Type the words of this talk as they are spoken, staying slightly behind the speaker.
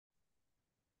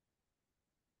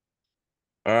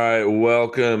All right,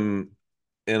 welcome,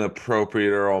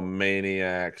 Inappropriate Earl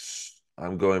maniacs.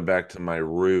 I'm going back to my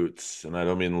roots, and I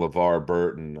don't mean LeVar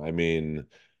Burton. I mean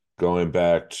going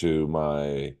back to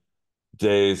my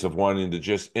days of wanting to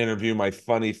just interview my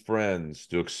funny friends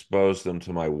to expose them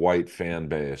to my white fan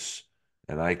base.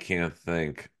 And I can't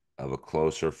think of a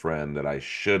closer friend that I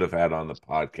should have had on the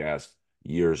podcast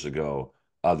years ago,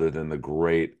 other than the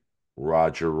great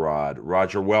Roger Rod.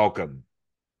 Roger, welcome.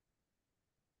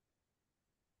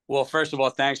 Well, first of all,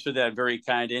 thanks for that very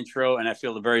kind intro, and I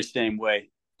feel the very same way.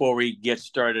 Before we get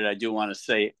started, I do want to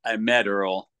say I met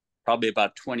Earl probably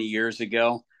about 20 years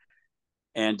ago,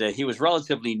 and he was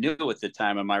relatively new at the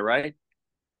time. Am I right?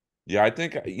 Yeah, I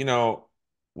think,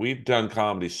 we've done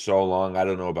comedy so long. I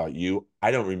don't know about you.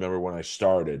 I don't remember when I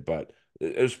started, but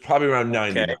it was probably around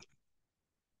Okay, 99.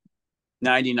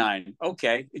 99.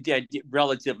 Okay, yeah,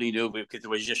 relatively new because it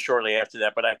was just shortly after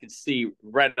that. But I could see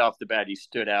right off the bat he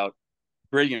stood out.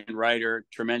 Brilliant writer,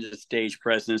 tremendous stage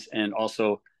presence, and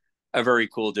also a very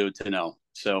cool dude to know.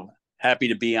 So happy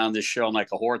to be on this show. I'm like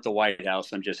a whore at the White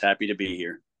House. I'm just happy to be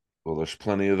here. Well, there's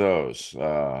plenty of those.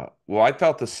 Well, I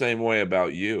felt the same way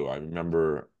about you. I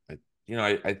remember,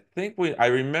 I think I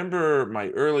remember my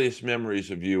earliest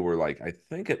memories of you were like, I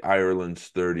think at Ireland's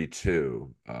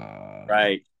 32,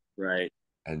 Right, right.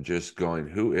 and just going,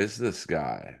 who is this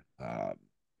guy?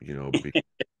 You know, be,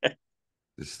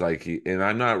 it's like and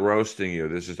I'm not roasting you.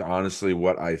 This is honestly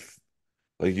what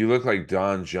like. You look like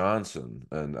Don Johnson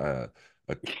and a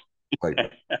like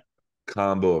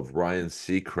combo of Ryan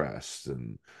Seacrest,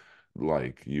 and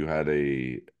like you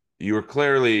were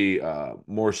clearly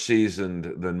more seasoned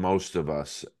than most of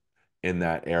us in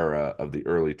that era of the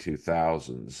early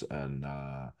 2000s, and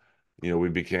we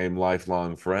became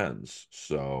lifelong friends.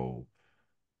 So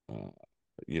uh,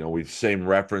 we've same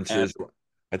And references.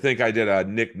 I think I did a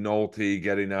Nick Nolte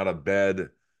getting out of bed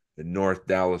in North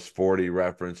Dallas 40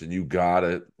 reference, and you got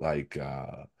it, like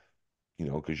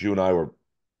because you and I were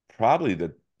probably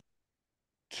the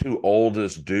two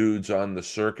oldest dudes on the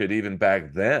circuit even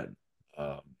back then.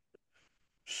 Um,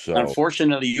 so,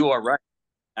 unfortunately, you are right.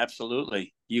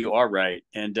 Absolutely, you are right.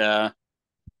 And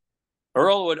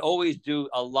Earl would always do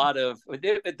a lot of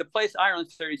the place Ireland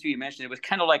 32 you mentioned. It was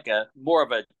kind of like a more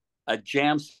of a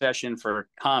jam session for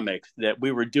comics that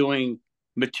we were doing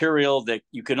material that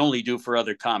you could only do for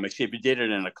other comics. If you did it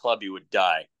in a club, you would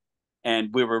die. And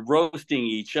we were roasting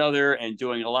each other and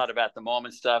doing a lot of at the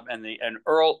moment stuff. And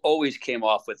Earl always came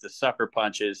off with the sucker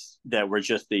punches that were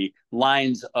just the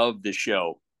lines of the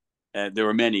show. There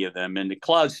were many of them, and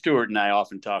Claude Stewart and I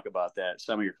often talk about that.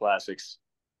 Some of your classics.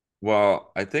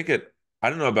 well, I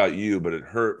don't know about you, but it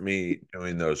hurt me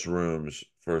doing those rooms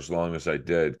for as long as I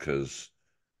did because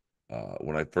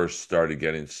when I first started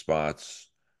getting spots,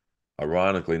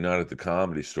 ironically, not at the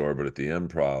Comedy Store, but at the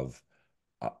Improv,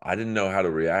 I didn't know how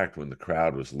to react when the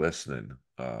crowd was listening.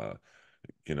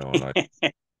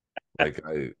 And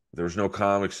there was no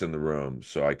comics in the room,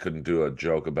 so I couldn't do a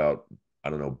joke about, I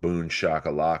don't know, Boone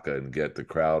Shakalaka and get the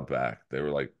crowd back. They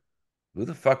were like, who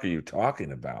the fuck are you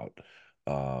talking about?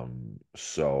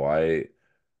 So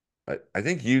I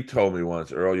think you told me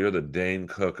once, Earl, you're the Dane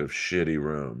Cook of shitty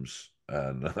rooms.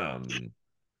 And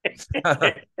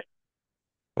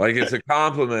like it's a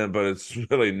compliment, but it's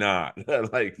really not.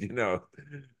 Like,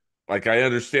 like I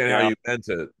understand how Yeah. you meant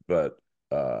it, but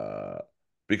uh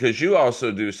because you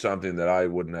also do something that I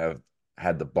wouldn't have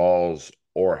had the balls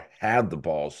or had the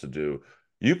balls to do.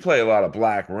 You play a lot of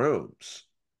black rooms,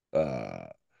 uh,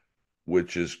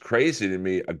 which is crazy to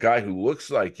me. A guy who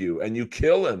looks like you and you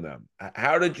kill in them.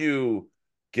 How did you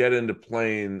get into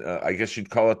playing? I guess you'd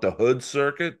call it the hood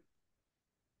circuit.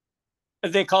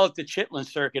 They call it the Chitlin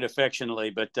circuit affectionately,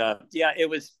 but yeah, it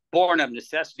was born of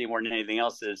necessity more than anything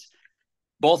else. Is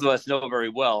both of us know very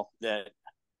well that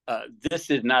this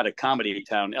is not a comedy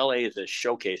town. LA is a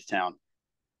showcase town.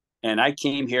 And I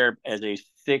came here as a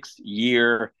 6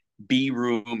 year B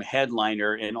room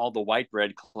headliner in all the white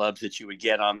bread clubs that you would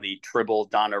get on the Tribble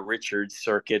Donna Richards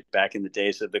circuit back in the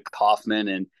days of the Kaufman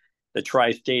and the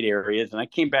tri state areas. And I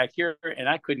came back here and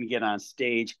I couldn't get on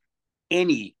stage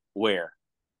anywhere.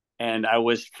 And I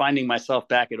was finding myself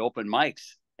back at open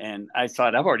mics. And I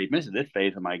thought, I've already missed this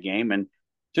phase of my game. And as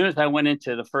soon as I went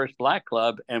into the first black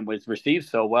club and was received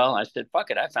so well, I said,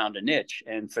 fuck it, I found a niche.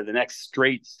 And for the next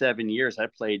straight 7 years, I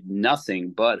played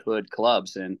nothing but hood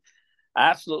clubs. And I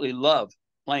absolutely love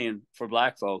playing for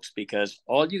black folks because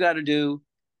all you got to do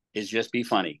is just be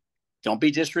funny. Don't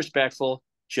be disrespectful,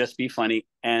 just be funny.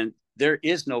 And there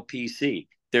is no PC.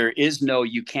 There is no,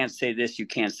 you can't say this, you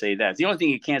can't say that. The only thing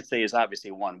you can't say is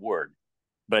obviously one word.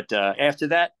 But after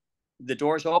that, the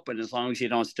door's open as long as you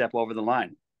don't step over the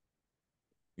line.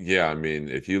 Yeah, I mean,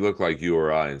 if you look like you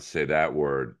or I and say that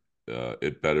word,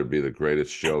 it better be the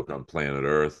greatest joke on planet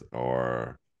Earth,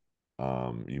 or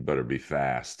you better be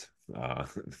fast.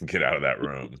 Get out of that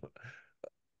room.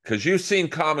 Because you've seen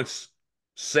comics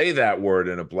say that word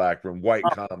in a black room, white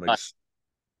Uh, comics,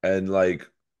 and like,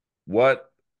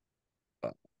 what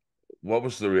uh, what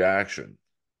was the reaction?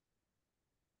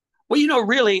 well,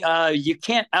 really, you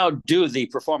can't outdo the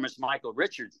performance Michael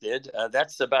Richards did.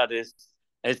 That's about as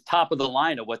top of the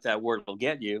line of what that word will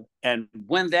get you. And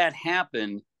when that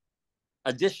happened,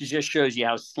 this just shows you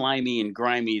how slimy and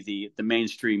grimy the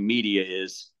mainstream media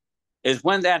is. Is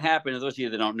when that happened, and those of you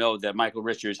that don't know, that Michael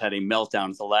Richards had a meltdown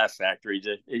at the Laugh Factory.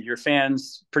 Your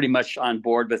fans pretty much on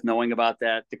board with knowing about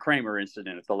that? The Kramer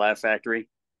incident at the Laugh Factory.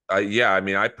 Yeah, I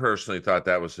mean, I personally thought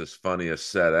that was his funniest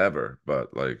set ever,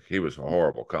 but like, he was a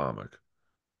horrible comic.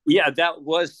 Yeah, that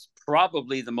was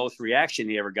probably the most reaction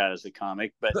he ever got as a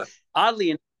comic. But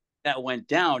oddly enough, that went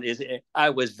down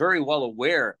I was very well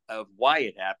aware of why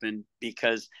it happened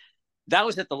because that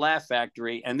was at the Laugh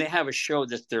Factory, and they have a show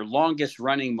that's their longest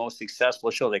running, most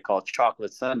successful show. They call it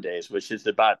Chocolate Sundays, which is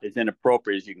about as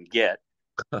inappropriate as you can get.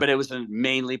 But it was a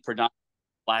mainly predominantly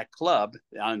black club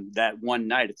on that one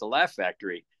night at the Laugh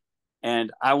Factory.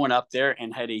 And I went up there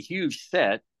and had a huge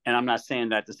set. And I'm not saying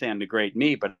that to say I'm the great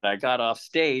me, but I got off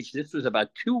stage. This was about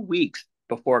 2 weeks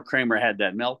before Kramer had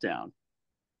that meltdown.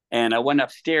 And I went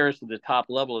upstairs to the top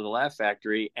level of the Laugh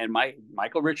Factory, and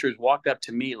Michael Richards walked up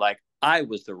to me like I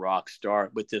was the rock star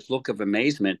with this look of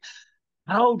amazement.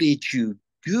 How did you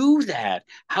do that?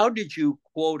 How did you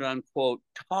quote unquote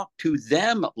talk to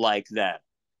them like that?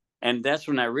 And that's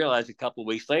when I realized a couple of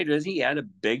weeks later that he had a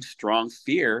big, strong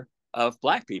fear of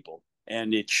black people,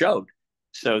 and it showed.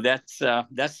 So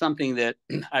that's something that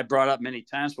I brought up many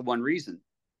times for one reason.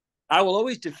 I will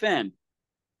always defend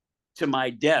to my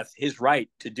death his right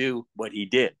to do what he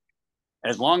did,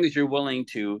 as long as you're willing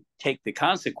to take the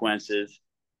consequences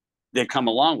that come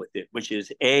along with it, which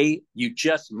is A, you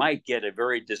just might get a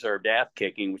very deserved ass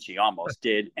kicking, which he almost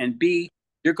did, and B,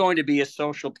 you're going to be a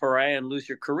social pariah and lose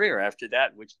your career after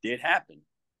that, which did happen.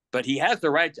 But he has the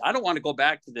right. I don't want to go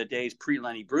back to the days pre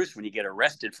Lenny Bruce when you get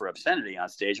arrested for obscenity on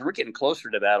stage, and we're getting closer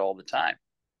to that all the time.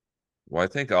 Well, I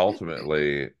think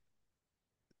ultimately,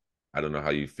 I don't know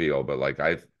how you feel, but like,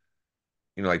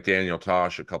 like Daniel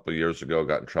Tosh a couple of years ago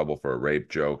got in trouble for a rape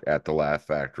joke at the Laugh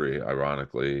Factory,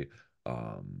 ironically.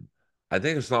 Um, I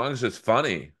think as long as it's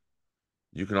funny,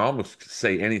 you can almost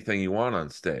say anything you want on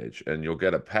stage and you'll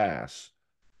get a pass.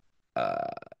 Uh,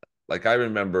 like, I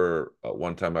remember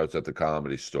one time I was at the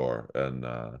Comedy Store, and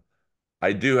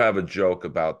I do have a joke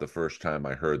about the first time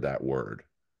I heard that word.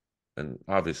 And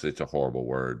obviously it's a horrible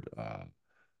word.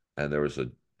 And there was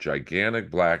a gigantic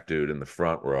black dude in the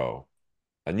front row.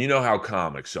 And you know how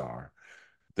comics are.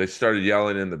 They started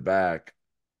yelling in the back,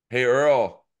 "Hey,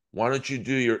 Earl, why don't you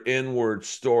do your inward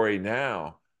story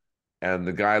now?" And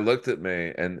the guy looked at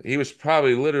me, and he was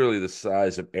probably literally the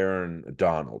size of Aaron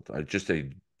Donald. Just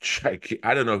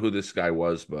I don't know who this guy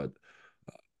was, but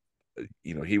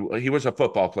he was a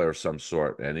football player of some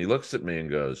sort. And he looks at me and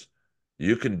goes,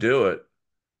 "You can do it,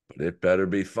 but it better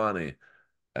be funny."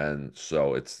 And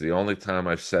so it's the only time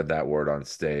I've said that word on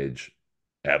stage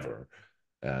ever.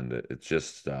 And it's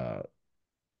just, I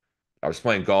was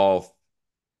playing golf.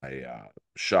 I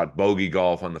shot bogey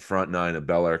golf on the front nine at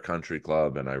Bel Air Country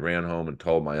Club, and I ran home and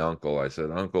told my uncle. I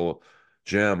said, "Uncle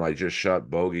Jim, I just shot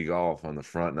bogey golf on the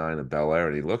front nine at Bel Air."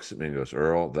 And he looks at me and goes,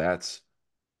 "Earl, that's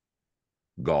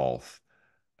golf."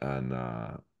 And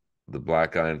the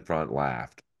black guy in front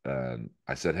laughed. And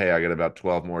I said, "Hey, I got about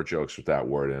 12 more jokes with that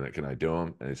word in it. Can I do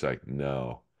them?" And he's like,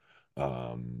 "No."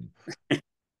 Um,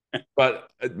 but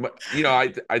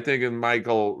I think in I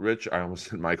almost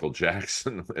said Michael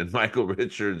Jackson and Michael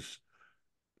Richards,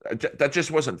 that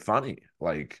just wasn't funny.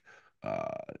 Like, uh,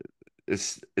 it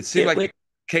seemed It, like it it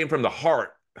came from the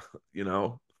heart, you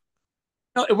know?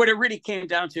 no, what it really came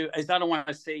down to is I don't want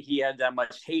to say he had that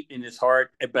much hate in his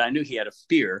heart, but I knew he had a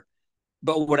fear.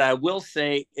 But what I will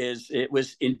say is it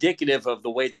was indicative of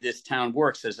the way this town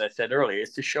works, as I said earlier.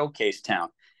 It's a showcase town.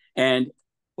 And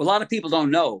a lot of people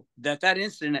don't know that that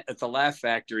incident at the Laugh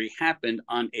Factory happened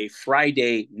on a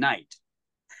Friday night.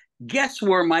 Guess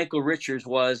where Michael Richards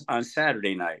was on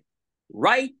Saturday night?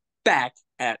 Right back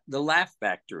at the Laugh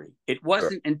Factory. It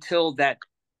Sure. wasn't until that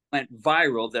went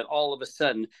viral that all of a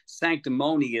sudden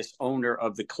sanctimonious owner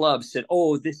of the club said,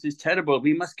 "Oh, this is terrible,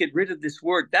 we must get rid of this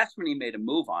word." That's when he made a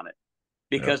move on it,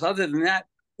 Yeah. because other than that,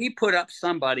 he put up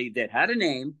somebody that had a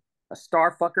name, a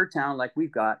starfucker town like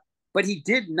we've got, but he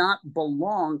did not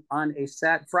belong on a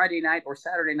Friday night or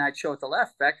Saturday night show at the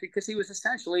Laugh Factory because he was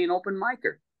essentially an open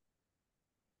micer.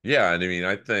 Yeah. And I mean,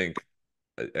 I think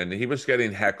and he was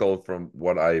getting heckled from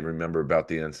what I remember about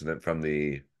the incident from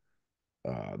the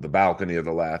balcony of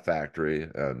the Laugh Factory.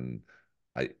 And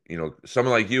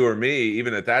someone like you or me,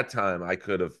 even at that time, I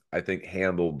could have, I think,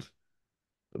 handled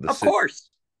the Of sit, course,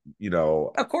 you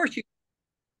know, of course, you.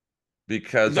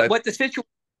 because But I, what the situation?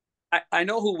 I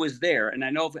know who was there, and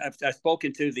I know I've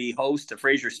spoken to the host.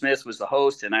 Fraser Smith was the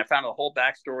host, and I found a whole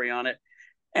backstory on it.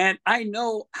 And I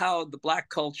know how the black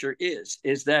culture is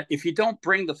that if you don't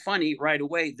bring the funny right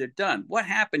away, they're done. What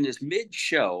happened is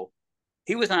mid-show,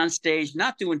 he was on stage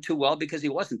not doing too well because he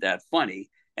wasn't that funny.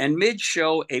 And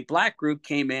mid-show, a black group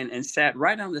came in and sat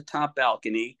right on the top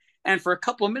balcony. And for a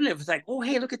couple of minutes, it was like, oh,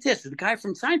 hey, look at this. The guy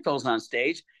from Seinfeld's on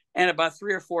stage. And about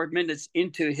 3 or 4 minutes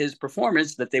into his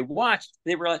performance that they watched,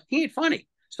 they were like, he ain't funny.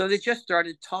 So they just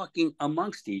started talking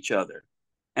amongst each other.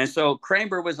 And so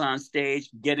Kramer was on stage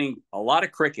getting a lot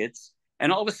of crickets.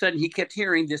 And all of a sudden, he kept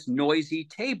hearing this noisy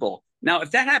table. Now,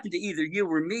 if that happened to either you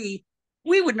or me,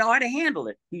 we would know how to handle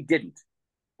it. He didn't.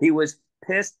 He was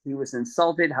pissed. He was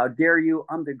insulted. How dare you?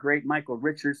 I'm the great Michael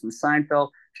Richards from Seinfeld.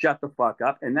 Shut the fuck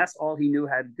up. And that's all he knew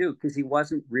how to do because he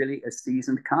wasn't really a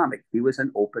seasoned comic. He was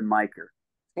an open micer.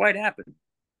 So it happened.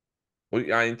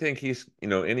 well, I think he's,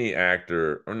 any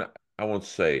actor, or not, I won't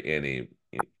say any.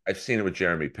 I've seen it with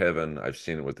Jeremy Piven. I've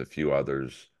seen it with a few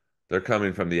others. They're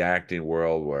coming from the acting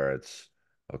world where it's,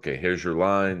 okay, here's your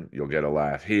line. You'll get a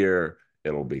laugh here.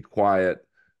 It'll be quiet.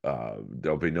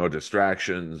 There'll be no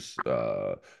distractions.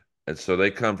 And so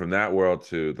they come from that world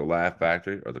to the Laugh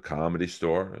Factory or the Comedy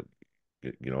Store,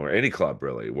 or any club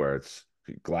really, where it's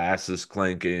glasses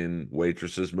clinking,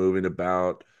 waitresses moving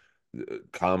about,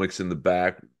 comics in the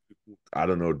back, I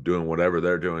don't know, doing whatever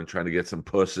they're doing, trying to get some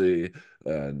pussy.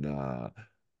 And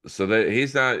so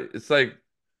he's not, it's like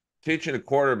teaching a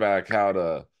quarterback how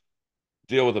to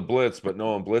deal with a blitz, but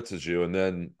no one blitzes you. And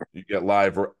then you get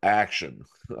live action.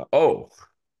 Oh,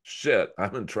 shit,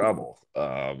 I'm in trouble.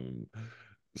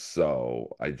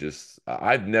 So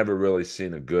I've never really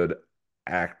seen a good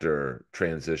actor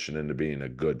transition into being a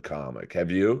good comic.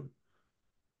 Have you?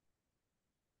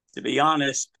 To be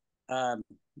honest, um,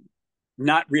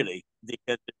 not really,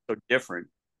 because it's so different.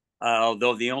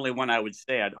 Although the only one I would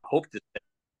say I'd hope to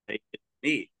say is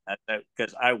me,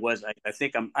 because I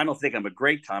think I don't think I'm a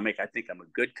great comic. I think I'm a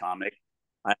good comic.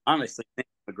 I honestly think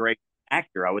I'm a great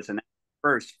actor. I was an actor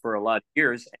first for a lot of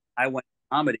years. And I went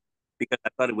to comedy because I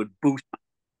thought it would boost my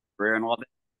career and all that.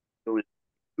 Doing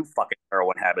two fucking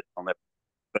heroin habits. I'll never.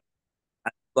 But I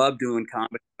love doing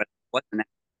comics, but I wasn't an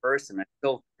actor first, and I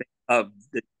still think of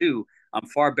the two. I'm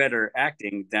far better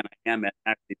acting than I am at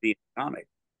actually being a comic.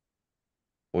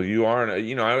 Well, you aren't,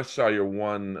 I always saw your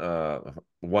one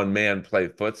man play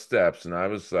footsteps, and I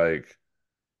was like,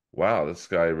 wow, this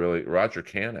guy really, Roger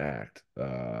can act.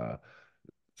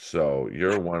 So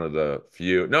you're one of the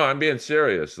few. No, I'm being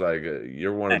serious. Like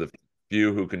you're one of the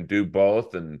few who can do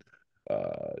both. And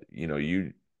I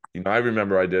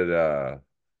remember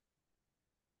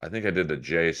I think I did the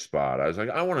J spot. I was like,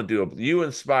 I want to do you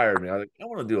inspired me. I was like, I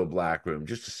want to do a black room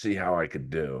just to see how I could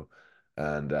do.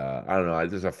 And I don't know, I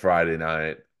just a Friday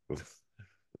night.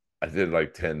 I did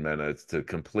like 10 minutes to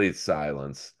complete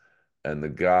silence. And the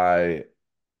guy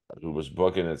who was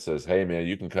booking it says, hey man,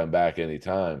 you can come back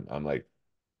anytime. I'm like,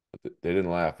 they didn't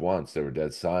laugh once. They were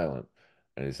dead silent.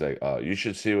 And he's like, you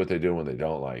should see what they do when they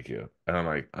don't like you. And I'm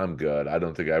like, I'm good. I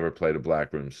don't think I ever played a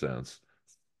black room since.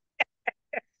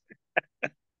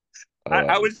 I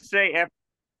Um, would say after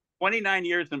 29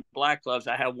 years in black clubs,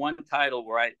 I have one title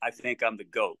where I think I'm the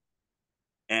GOAT.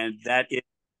 And that is,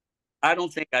 I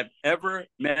don't think I've ever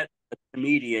met a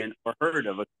comedian or heard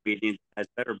of a comedian that has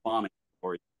better bombing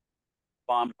or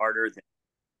bombed harder than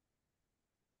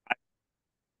I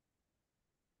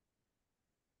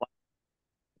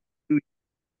New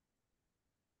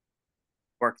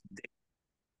York.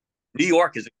 New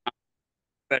York is a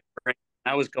better.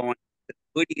 I was going to the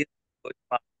hoodiest New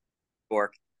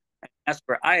York, and that's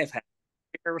where I have had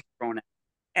chairs thrown at,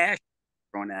 ash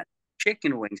thrown at,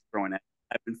 chicken wings thrown at.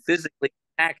 I've been physically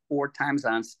attacked 4 times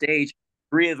on stage.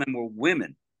 3 of them were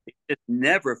women. It just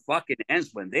never fucking ends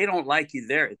when they don't like you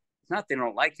there. It's not they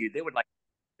don't like you. They would like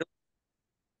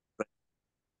but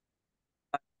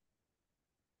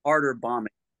harder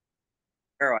bombing.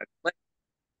 I played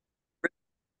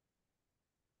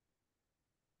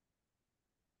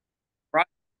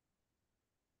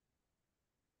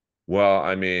well,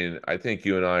 I mean, I think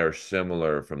you and I are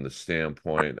similar from the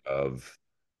standpoint of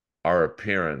our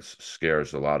appearance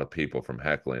scares a lot of people from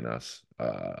heckling us.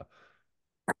 Like,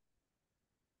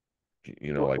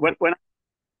 when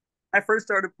I first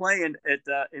started playing at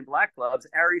in black clubs.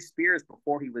 Ari Spears,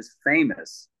 before he was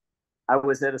famous, I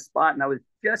was at a spot and I was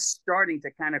just starting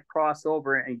to kind of cross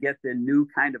over and get the new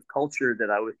kind of culture that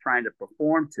I was trying to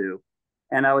perform to.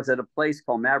 And I was at a place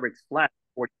called Mavericks Flat,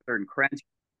 43rd and Crenshaw,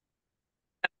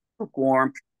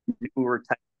 lukewarm, newer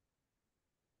type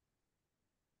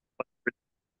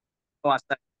of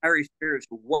Irish spirits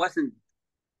who wasn't,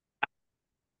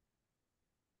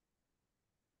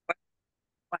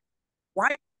 why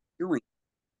are you doing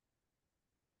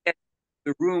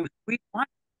the rooms we want?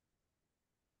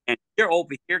 And you're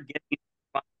over here getting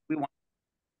we want.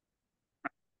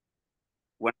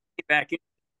 When I get back in,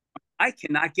 I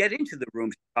cannot get into the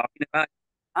rooms you're talking about.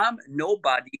 I'm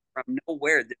nobody from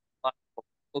nowhere. There's a lot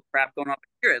of crap going on. But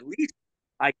here, at least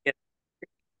I get.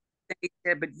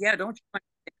 But yeah, don't you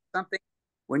understand something?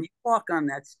 When you walk on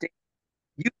that stage,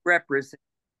 you represent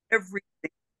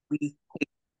everything we hate.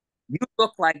 You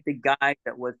look like the guy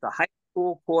that was the high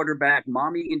school quarterback.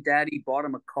 Mommy and daddy bought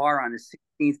him a car on his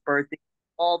 16th birthday.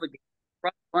 All the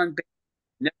fun,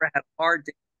 never had a hard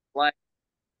day in life.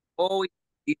 Always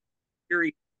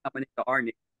coming into our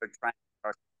neighborhood trying to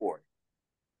our support.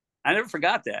 I never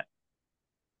forgot that.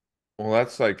 Well,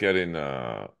 that's like getting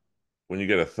when you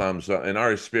get a thumbs up. And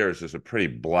Ari Spears is a pretty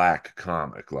black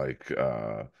comic. Like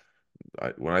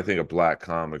when I think of black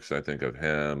comics, I think of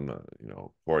him,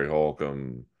 Corey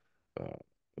Holcomb, uh,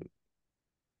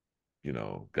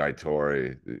 Guy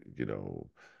Torrey,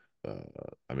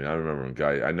 I mean, I remember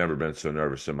when I'd never been so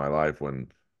nervous in my life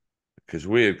because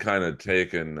we had kind of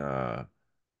taken,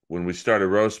 when we started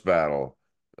Roast Battle,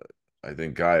 I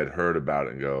think Guy had heard about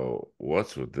it and go,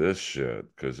 what's with this shit?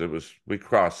 Because we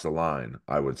crossed the line,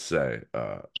 I would say,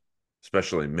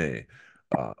 especially me.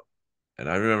 Uh, and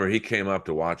I remember he came up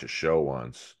to watch a show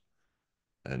once,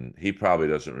 and he probably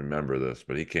doesn't remember this,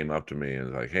 but he came up to me and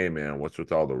was like, hey, man, what's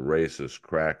with all the racist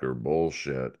cracker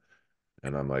bullshit?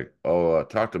 And I'm like, oh,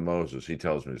 talk to Moses. He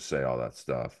tells me to say all that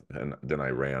stuff. And then I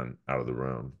ran out of the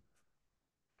room.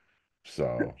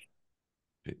 So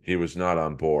he was not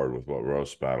on board with what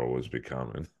Roast Battle was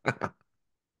becoming.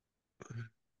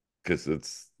 Because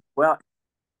it's, Well,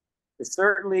 it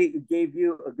certainly gave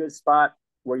you a good spot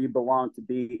where you belong to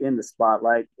be in the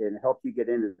spotlight and helped you get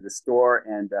into the store.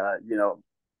 And,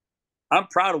 I'm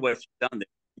proud of what you've done there.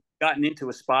 You've gotten into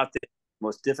a spot that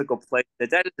most difficult place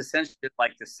that is essentially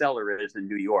like the cellar is in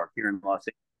New York, here in Los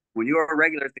Angeles. When you're a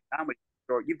regular at the comedy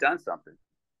store, you've done something.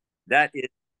 That is a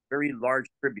very large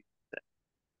tribute.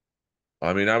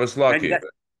 I mean, I was And you lucky got,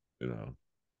 that, you know,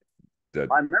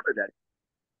 that, I remember that.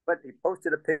 But he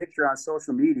posted a picture on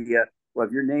social media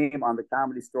of your name on the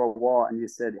comedy store wall, and you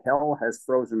said, "Hell has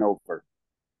frozen over."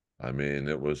 I mean,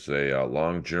 it was a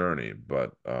long journey,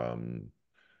 but, and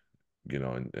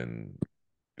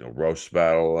Roast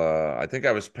Battle, I think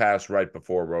I was passed right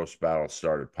before Roast Battle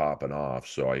started popping off.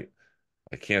 So I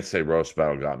can't say Roast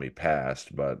Battle got me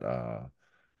past, but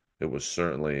it was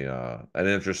certainly an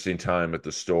interesting time at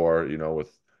the store,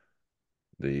 with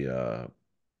the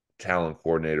talent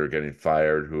coordinator getting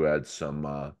fired, who had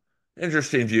some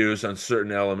interesting views on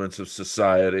certain elements of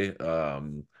society.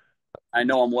 I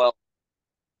know him well.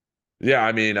 Yeah,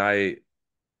 I mean,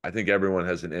 I think everyone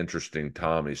has an interesting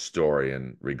Tommy story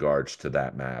in regards to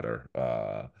that matter.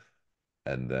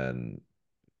 And then,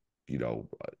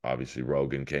 obviously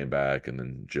Rogan came back, and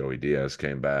then Joey Diaz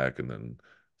came back, and then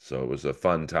so it was a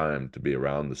fun time to be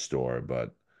around the store.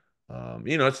 But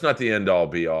it's not the end all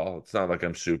be all. It's not like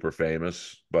I'm super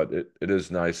famous, but it is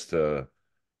nice to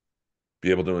be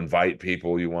able to invite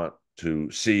people you want to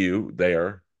see you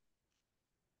there,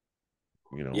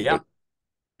 you know, Yeah.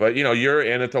 but you're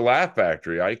in at the Laugh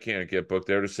Factory. I can't get booked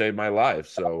there to save my life.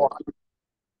 So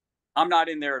I'm not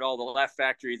in there at all. The Laugh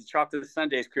Factory, the Chocolate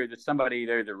Sundays crew, there's somebody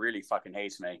there that really fucking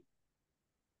hates me.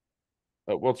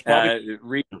 well, it's Uh,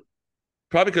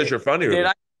 probably because you're funnier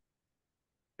than.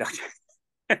 did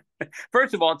I?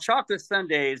 First of all, Chocolate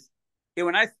Sundays,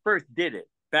 when I first did it,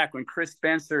 back when Chris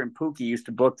Spencer and Pookie used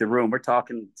to book the room, we're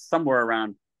talking somewhere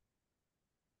around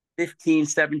 15,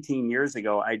 17 years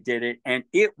ago, I did it. And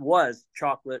it was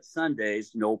Chocolate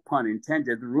Sundays, no pun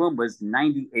intended. The room was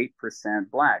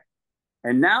 98% black.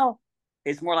 And now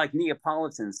it's more like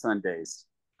Neapolitan Sundays.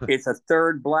 It's a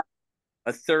third black,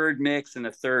 a third mix, and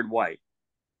a third white.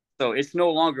 So it's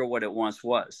no longer what it once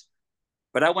was.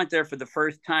 But I went there for the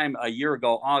first time a year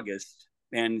ago, August,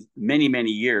 and many,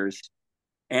 many years.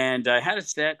 And I had a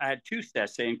set, I had two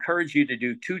sets. They encourage you to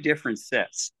do two different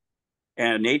sets,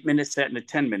 and an 8-minute set and a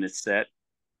 10-minute set.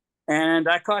 And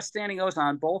I caught standing O's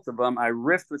on both of them. I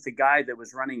riffed with the guy that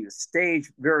was running the stage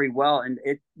very well. And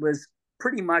it was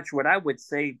pretty much what I would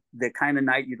say the kind of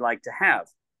night you'd like to have.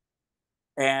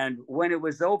 And when it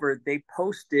was over, they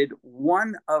posted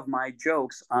one of my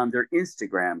jokes on their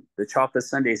Instagram, the Chocolate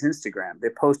Sundays Instagram. They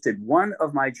posted one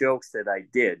of my jokes that I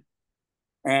did.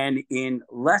 And in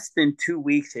less than 2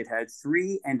 weeks, it had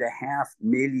 3.5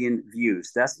 million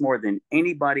views. That's more than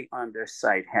anybody on their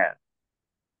site had.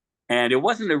 And it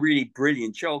wasn't a really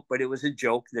brilliant joke, but it was a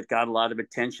joke that got a lot of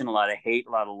attention, a lot of hate,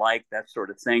 a lot of like, that sort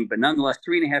of thing. But nonetheless,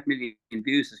 3.5 million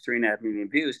views is 3.5 million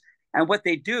views. And what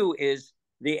they do is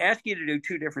they ask you to do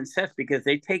two different sets because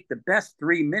they take the best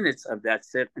 3 minutes of that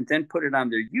set and then put it on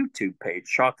their YouTube page,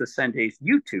 Shock the Sunday's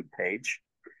YouTube page,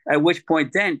 at which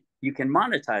point then you can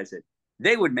monetize it.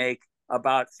 They would make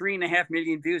about 3.5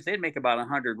 million views. They'd make about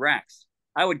 100 racks.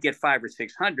 I would get 500 or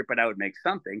 600, but I would make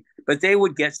something. But they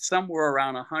would get somewhere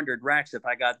around 100 racks if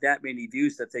I got that many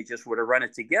views that they just would have run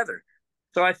it together.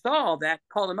 So I saw all that,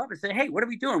 called them up and said, hey, what are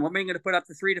we doing? When are we going to put up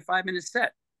the 3 to 5 minute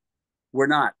set? We're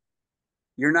not.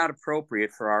 You're not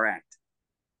appropriate for our act.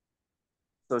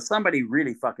 So somebody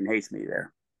really fucking hates me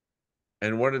there.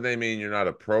 And what do they mean you're not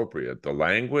appropriate? The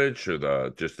language or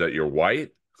the just that you're white?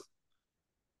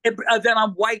 Then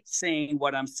I'm white saying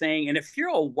what I'm saying. And if you're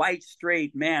a white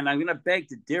straight man, I'm going to beg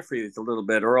to differ with a little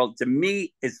bit, Earl. To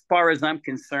me, as far as I'm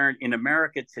concerned, in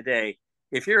America today,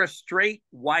 if you're a straight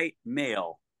white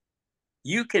male,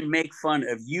 you can make fun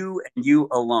of you and you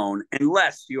alone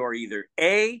unless you're either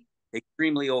A,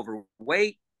 extremely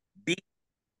overweight, B,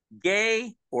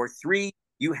 gay, or three,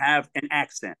 you have an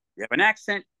accent. You have an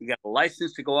accent, you got a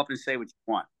license to go up and say what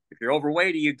you want. If you're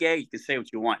overweight or you're gay, you can say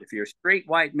what you want. If you're a straight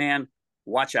white man,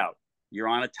 watch out. You're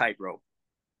on a tightrope.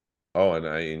 Oh,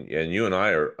 and you and I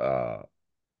are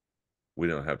we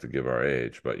don't have to give our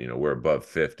age, but we're above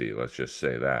 50, let's just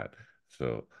say that.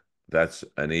 So that's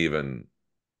an even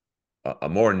a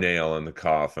more nail in the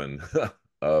coffin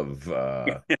of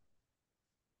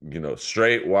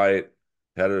straight white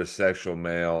heterosexual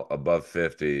male above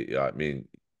 50. I mean,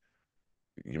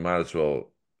 you might as well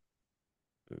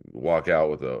walk out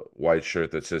with a white shirt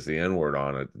that says the N-word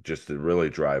on it just to really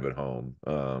drive it home.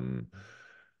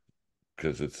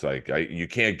 Because it's like you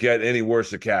can't get any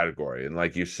worse a category. And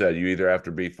like you said, you either have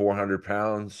to be 400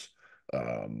 pounds,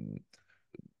 um,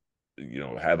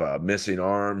 have a missing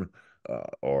arm,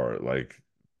 or like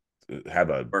have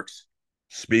a Works.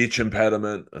 speech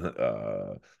impediment,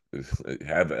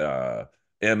 have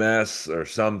MS or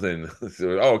something.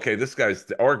 So, oh, okay, this guy's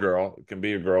or girl, it can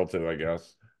be a girl too, I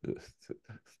guess.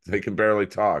 They can barely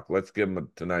talk. Let's give them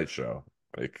a Tonight Show.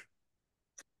 Like,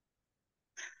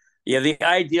 Yeah, the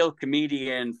ideal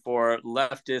comedian for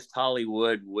leftist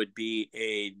Hollywood would be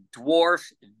a dwarf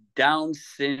Down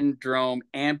syndrome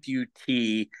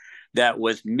amputee that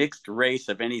was mixed race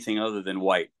of anything other than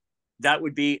white. That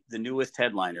would be the newest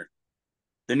headliner,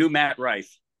 the new Matt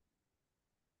Rife.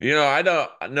 I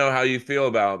don't know how you feel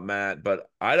about Matt,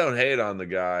 but I don't hate on the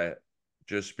guy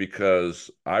just because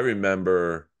I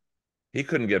remember he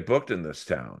couldn't get booked in this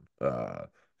town.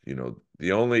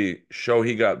 The only show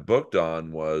he got booked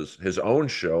on was his own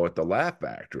show at the Laugh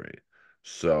Factory.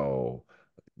 So,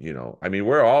 I mean,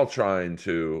 we're all trying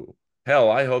to, hell,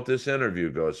 I hope this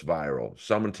interview goes viral.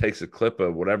 Someone takes a clip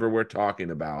of whatever we're talking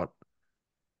about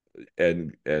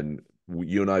and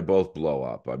you and I both blow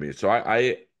up. I mean, so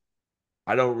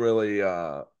I don't really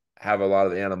have a lot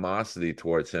of animosity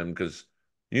towards him because,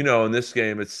 in this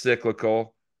game, it's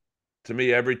cyclical. To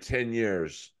me, every 10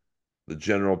 years, the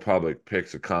general public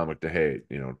picks a comic to hate.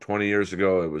 20 years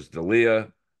ago, it was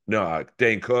D'Elia, no,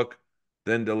 Dane Cook,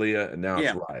 then D'Elia, and now it's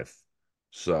Yeah, Rife.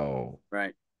 So,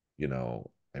 right.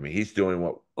 I mean, he's doing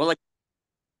what, Well, like,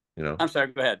 you know, I'm sorry,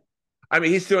 go ahead. I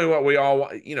mean, he's doing what we all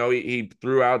want. He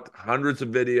threw out hundreds of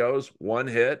videos, one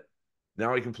hit.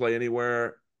 Now he can play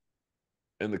anywhere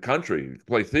in the country, he can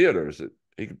play theaters.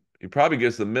 He probably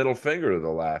gives the middle finger to the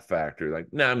Laugh Factory, like,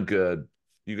 nah, I'm good.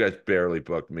 You guys barely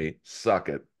booked me. Suck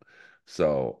it.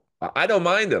 So I don't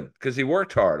mind him because he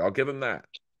worked hard. I'll give him that.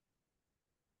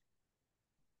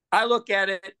 I look at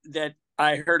it that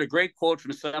I heard a great quote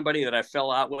from somebody that I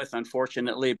fell out with,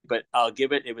 unfortunately, but I'll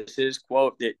give it. It was his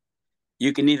quote that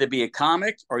you can either be a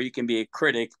comic or you can be a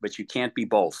critic, but you can't be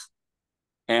both.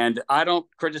 And I don't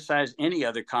criticize any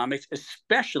other comics,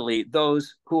 especially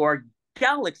those who are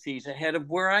galaxies ahead of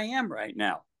where I am right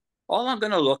now. All I'm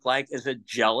going to look like is a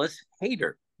jealous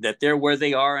hater that they're where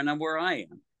they are and I'm where I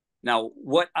am. Now,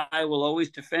 what I will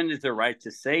always defend is their right to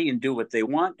say and do what they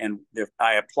want. And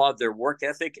I applaud their work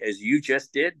ethic, as you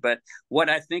just did. But what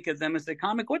I think of them as a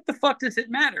comic, what the fuck does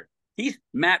it matter? He's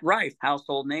Matt Rife,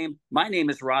 household name. My name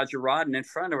is Roger Rod. And in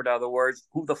front of it, in other words,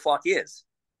 who the fuck is?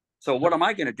 So what am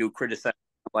I going to do? Criticize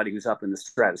somebody who's up in the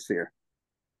stratosphere?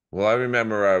 Well, I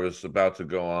remember I was about to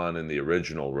go on in the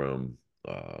original room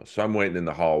So I'm waiting in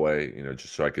the hallway,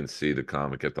 just so I can see the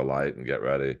comic at the light and get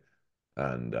ready.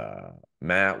 And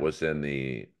Matt was in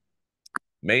the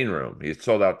main room. He had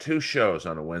sold out two shows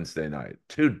on a Wednesday night,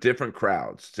 two different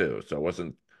crowds too. So it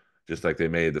wasn't just like they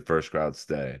made the first crowd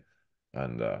stay.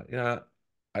 And I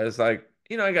was like,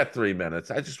 I got 3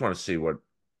 minutes. I just want to see what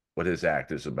his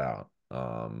act is about.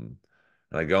 And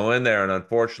I go in there, and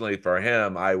unfortunately for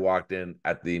him, I walked in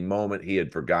at the moment he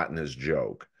had forgotten his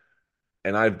joke.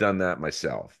 And I've done that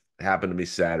myself. It happened to me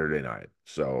Saturday night.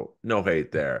 So no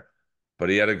hate there. But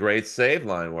he had a great save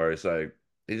line where he's like,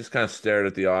 he just kind of stared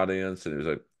at the audience and he was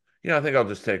like, I think I'll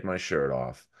just take my shirt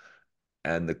off.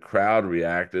 And the crowd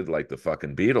reacted like the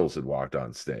fucking Beatles had walked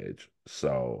on stage.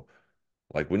 So,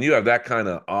 like, when you have that kind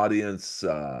of audience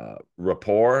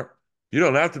rapport, you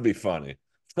don't have to be funny.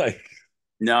 Like,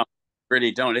 No,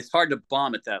 really don't. It's hard to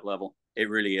bomb at that level. It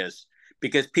really is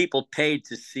because people paid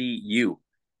to see you.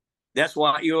 That's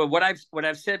why what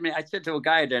I've said. I said to a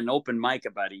guy at an open mic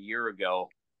about a year ago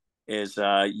is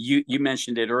you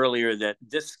mentioned it earlier that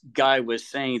this guy was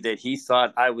saying that he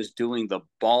thought I was doing the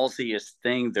ballsiest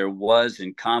thing there was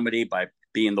in comedy by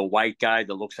being the white guy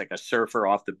that looks like a surfer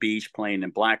off the beach playing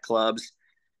in black clubs.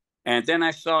 And then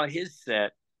I saw his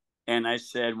set and I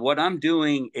said, what I'm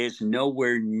doing is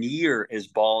nowhere near as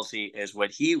ballsy as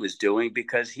what he was doing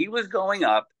because he was going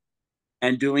up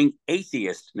and doing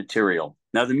atheist material.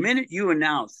 Now, the minute you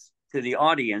announce to the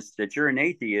audience that you're an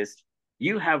atheist,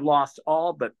 you have lost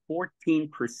all but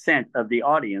 14% of the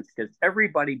audience because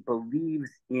everybody believes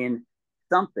in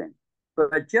something.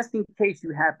 But just in case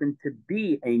you happen to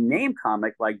be a name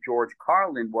comic like George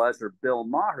Carlin was or Bill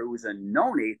Maher, who was a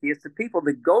known atheist, the people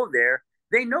that go there,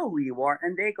 they know who you are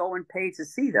and they go and pay to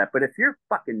see that. But if you're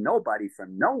fucking nobody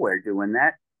from nowhere doing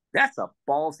that, that's a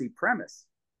ballsy premise.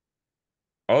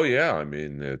 oh yeah, I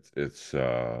mean it's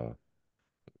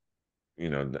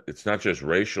not just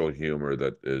racial humor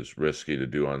that is risky to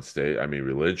do on stage. I mean,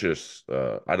 religious,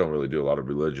 I don't really do a lot of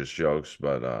religious jokes,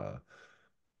 but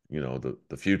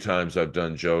the few times I've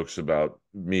done jokes about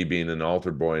me being an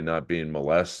altar boy and not being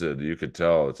molested, you could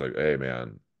tell it's like, hey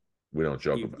man, we don't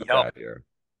joke You about help that here.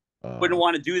 wouldn't Uh,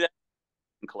 want to do that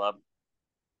in club.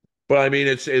 but I mean,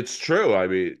 it's true. I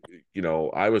mean,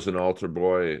 I was an altar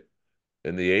boy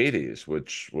in the '80s,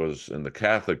 which was in the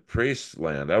Catholic priest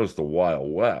land. That was the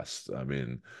Wild West. I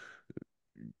mean,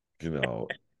 you know,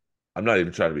 I'm not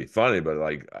even trying to be funny, but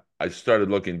like I started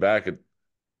looking back at,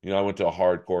 I went to a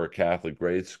hardcore Catholic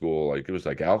grade school, like it was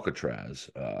like Alcatraz.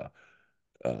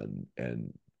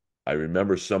 And I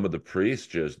remember some of the priests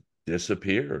just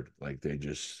disappeared. Like they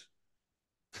just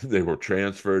they were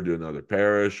transferred to another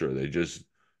parish, or they just,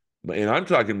 and I'm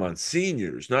talking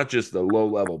monsignors, not just the low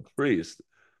level priest.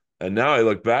 And now I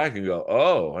look back and go,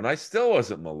 oh, and I still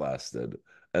wasn't molested.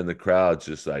 And the crowd's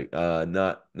just like,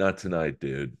 not tonight,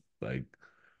 dude. Like,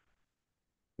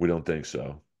 we don't think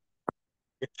so.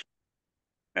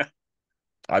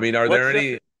 I mean, What's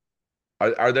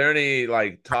are there any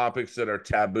like topics that are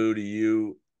taboo to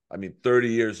you? I mean, 30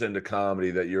 years into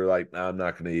comedy that you're like, nah, I'm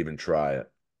not going to even try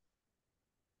it.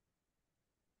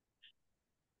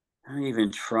 I don't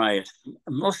even try it.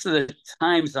 Most of the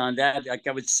times on that, like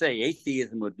I would say,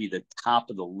 atheism would be the top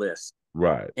of the list.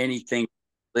 Right. Anything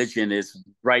religion is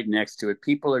right next to it.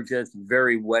 People are just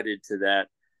very wedded to that.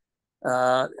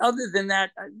 Other than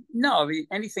that, no, I mean,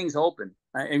 anything's open.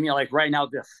 I mean, like right now,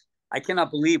 this I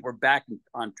cannot believe we're back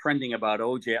on trending about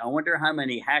OJ. I wonder how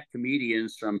many hack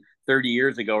comedians from 30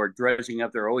 years ago are dredging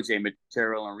up their OJ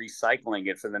material and recycling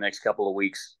it for the next couple of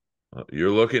weeks.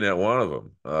 You're looking at one of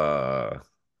them.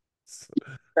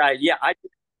 Yeah,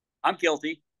 I'm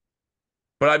guilty.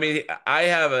 But I mean, I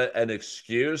have an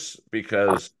excuse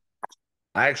because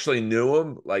I actually knew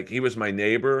him. Like he was my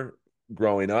neighbor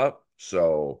growing up.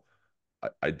 So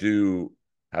I do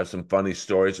have some funny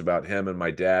stories about him and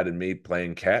my dad and me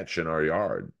playing catch in our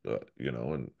yard,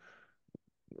 and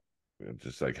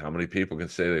just like how many people can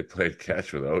say they played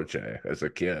catch with OJ as a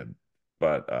kid.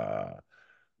 But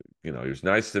he was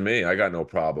nice to me. I got no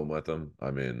problem with him.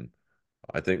 I mean,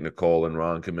 I think Nicole and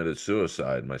Ron committed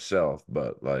suicide myself,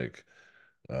 but like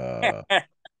uh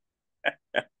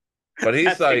but he's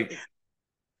That's a like,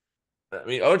 I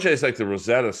mean, OJ is like the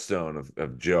Rosetta Stone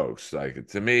of jokes. Like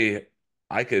to me,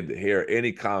 I could hear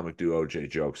any comic do OJ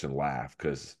jokes and laugh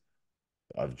because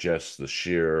of just the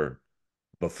sheer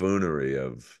buffoonery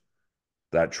of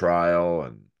that trial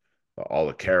and all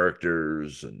the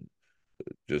characters and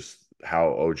just how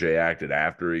OJ acted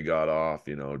after he got off,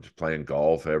 just playing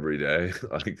golf every day.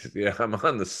 Like, yeah, I'm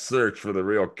on the search for the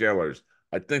real killers.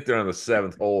 I think they're on the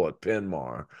seventh hole at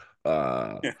Pinmar.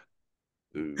 Uh,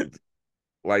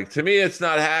 Like to me, it's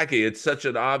not hacky. It's such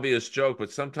an obvious joke,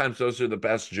 but sometimes those are the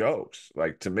best jokes.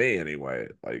 Like to me, anyway.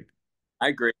 Like, I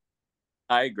agree.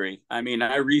 I agree. I mean,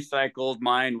 I recycled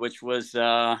mine, which was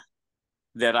that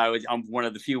I'm one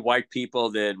of the few white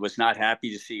people that was not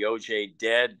happy to see OJ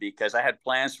dead because I had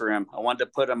plans for him. I wanted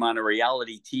to put him on a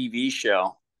reality TV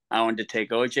show. I wanted to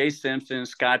take OJ Simpson,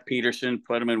 Scott Peterson,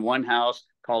 put them in one house,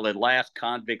 call it Last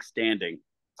Convict Standing.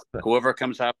 Whoever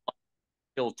comes out,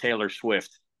 kill Taylor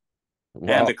Swift and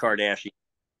well, the Kardashians.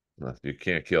 you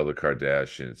can't kill the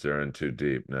Kardashians. They're in too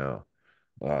deep now.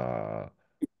 Uh,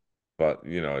 but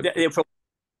If a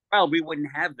trial, we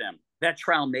wouldn't have them. That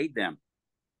trial made them.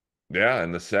 yeah,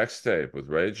 and the sex tape with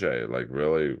Ray J, like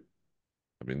really,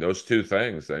 I mean, those two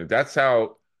things. That's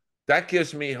how that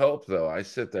gives me hope, though. I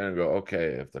sit there and go,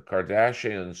 okay, if the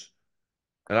Kardashians,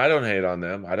 and I don't hate on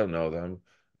them, I don't know them,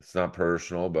 it's not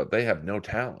personal, but they have no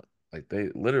talent. Like they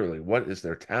literally, what is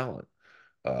their talent?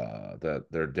 That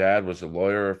their dad was a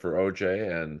lawyer for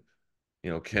OJ, and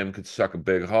Kim could suck a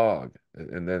big hog,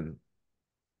 and then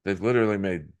they've literally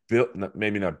made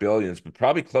maybe not billions, but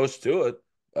probably close to it.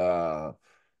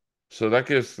 So that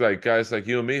gives like guys like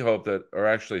you and me hope that are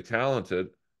actually talented.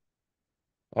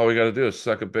 All we got to do is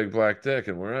suck a big black dick,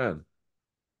 and we're in.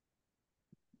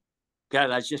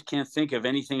 God, I just can't think of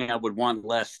anything I would want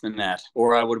less than that,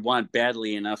 or I would want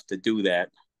badly enough to do that.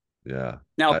 Yeah,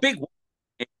 Now, I, big,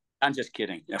 I'm just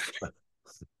kidding.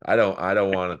 I don't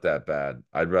want it that bad.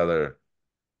 I'd rather.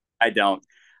 I don't.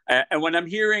 And when I'm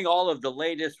hearing all of the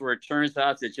latest, where it turns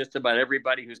out that just about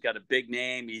everybody who's got a big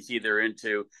name, he's either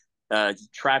into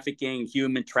trafficking,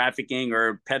 human trafficking,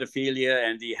 or pedophilia,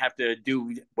 and you have to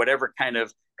do whatever kind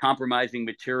of compromising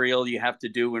material you have to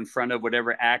do in front of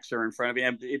whatever acts are in front of you.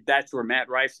 And that's where Matt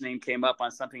Rife's name came up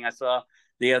on something I saw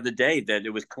the other day, that it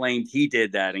was claimed he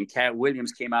did that, and Cat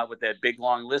Williams came out with that big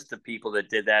long list of people that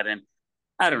did that. And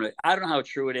I don't know. I don't know how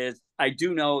true it is. I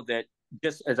do know that,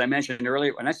 just as I mentioned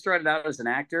earlier, when I started out as an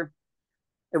actor,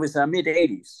 it was mid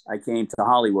 '80s. I came to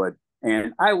Hollywood,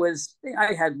 and I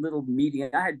had little media.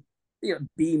 I had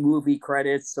B movie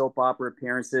credits, soap opera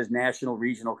appearances, national,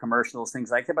 regional commercials,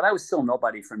 things like that. But I was still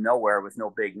nobody from nowhere with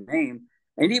no big name.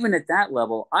 And even at that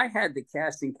level, I had the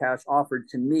casting couch offered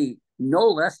to me no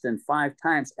less than 5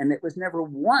 times, and it was never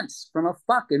once from a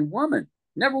fucking woman.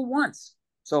 Never once.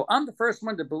 So I'm the first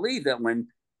one to believe that when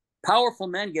powerful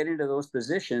men get into those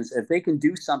positions, if they can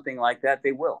do something like that,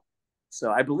 they will.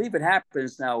 So I believe it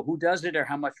happens. Now, who does it or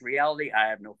how much reality, I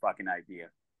have no fucking idea.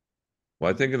 Well,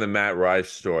 I think in the Matt Rife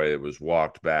story, it was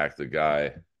walked back. The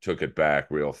guy took it back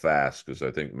real fast because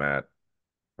I think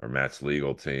Matt's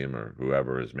legal team or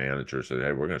whoever his manager said,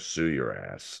 "Hey, we're going to sue your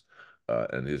ass."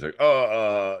 And he's like,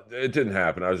 "Oh, it didn't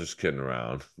happen. I was just kidding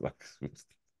around." Like,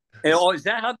 And, oh, is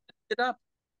that how they ended up?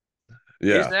 Is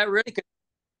yeah, that really?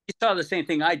 You saw the same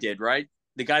thing I did, right?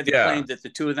 The guy that yeah. claimed that the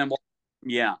two of them,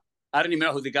 yeah. I don't even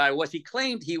know who the guy was. He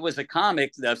claimed he was a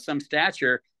comic of some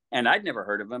stature, and I'd never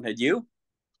heard of him. Had you?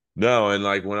 No, and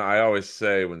like when I always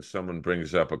say when someone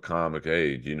brings up a comic,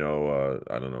 hey, do you know,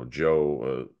 I don't know,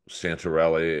 Joe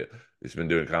Santorelli? He's been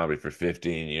doing comedy for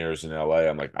 15 years in LA.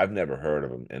 I'm like, I've never heard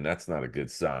of him, and that's not a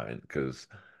good sign because,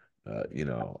 uh, you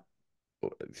know,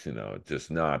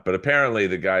 just not. But apparently,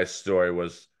 the guy's story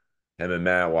was him and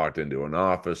Matt walked into an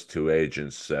office. Two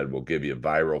agents said, "We'll give you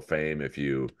viral fame if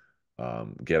you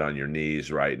get on your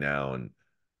knees right now." And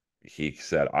he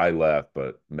said, "I left,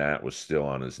 but Matt was still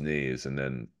on his knees." And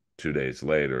then 2 days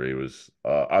later,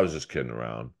 I was just kidding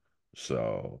around.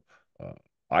 So uh,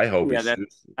 I hope he Yeah, that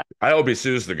sues. I hope he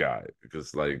sues the guy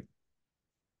because, like,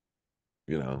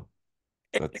 you know,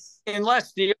 that's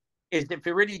unless the is if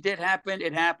it really did happen,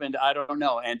 it happened. I don't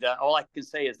know. And all I can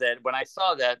say is that when I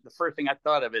saw that, the first thing I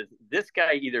thought of is this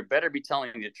guy either better be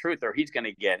telling the truth or he's going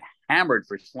to get hammered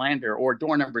for slander. Or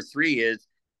door number three is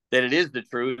that it is the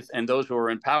truth, and those who are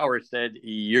in power said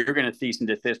you're going to cease and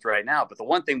desist right now. But the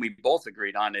one thing we both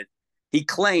agreed on is he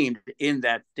claimed in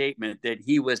that statement that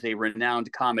he was a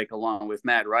renowned comic along with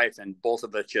Matt Rife, and both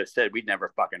of us just said we'd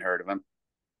never fucking heard of him.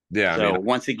 yeah. So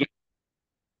once again,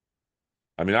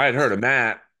 I had heard of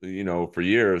Matt, for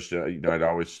years. I'd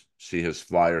always see his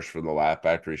flyers for the Laugh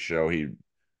Factory show he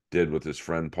did with his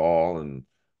friend Paul, and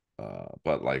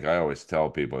but like I always tell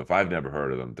people, if I've never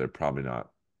heard of them, they're probably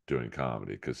not doing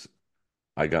comedy because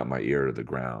I got my ear to the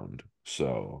ground.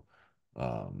 So,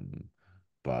 um,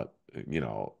 but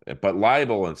but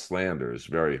libel and slander is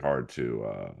very hard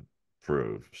to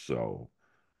prove. So,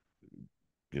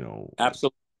 you know,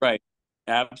 absolutely right.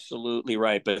 Absolutely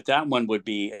right. But that one would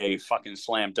be a fucking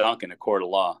slam dunk in a court of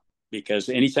law because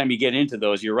anytime you get into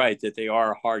those, you're right that they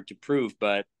are hard to prove.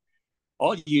 But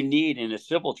all you need in a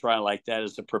civil trial like that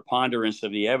is the preponderance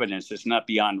of the evidence. It's not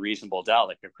beyond reasonable doubt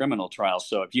like a criminal trial.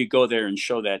 So if you go there and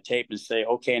show that tape and say,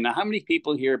 okay, now how many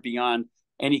people here beyond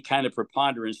any kind of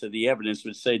preponderance of the evidence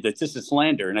would say that this is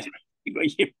slander? And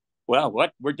well,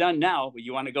 what, we're done now.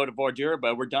 You want to go to voir dire,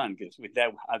 but we're done because with that,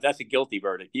 that's a guilty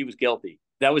verdict. He was guilty.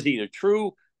 That was either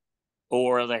true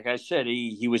or, like I said,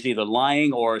 he was either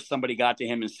lying or somebody got to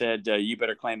him and said, you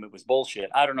better claim it was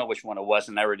bullshit. I don't know which one it was,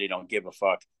 and I really don't give a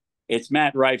fuck. It's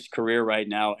Matt Rife's career right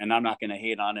now, and I'm not going to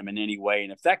hate on him in any way.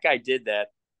 And if that guy did that,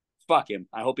 fuck him.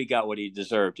 I hope he got what he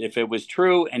deserved. If it was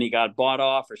true and he got bought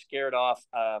off or scared off,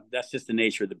 that's just the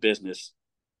nature of the business.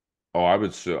 Oh, I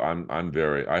would say I'm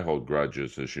very I hold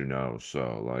grudges, as you know.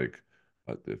 So like,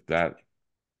 if that,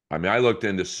 I mean, I looked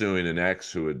into suing an ex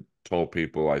who had told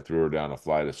people I threw her down a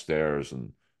flight of stairs,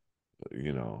 and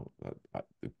you know,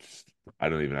 I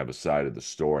don't even have a side of the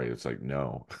story. It's like,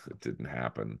 no, it didn't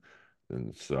happen.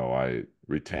 And so I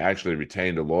actually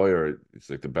retained a lawyer. He's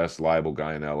like the best libel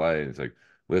guy in LA. And he's like,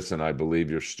 listen, I believe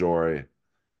your story.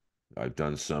 I've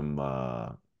done some,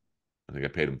 I think I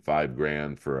paid him 5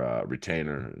 grand for a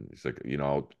retainer. And he's like, you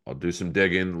know, I'll do some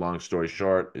digging. Long story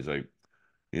short, he's like,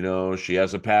 you know, she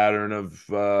has a pattern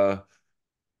of,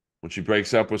 when she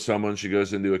breaks up with someone, she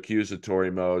goes into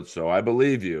accusatory mode. So I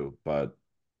believe you, but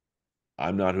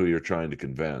I'm not who you're trying to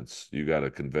convince. You got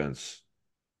to convince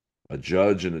a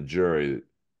judge and a jury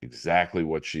exactly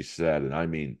what she said. And I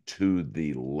mean to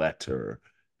the letter.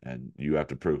 And you have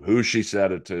to prove who she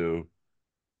said it to.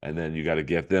 And then you got to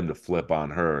get them to flip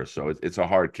on her. So it's a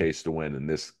hard case to win in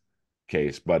this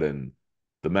case. But in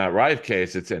the Matt Rife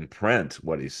case, it's in print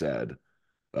what he said.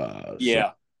 So,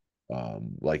 Yeah,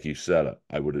 like you said,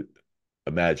 I would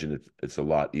imagine it's a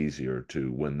lot easier to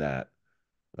win that.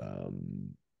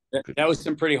 Um, that was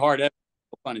some pretty hard evidence,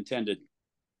 no pun intended.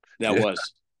 That yeah.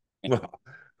 was. Well,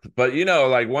 but you know,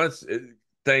 like once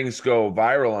things go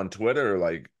viral on Twitter,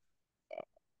 like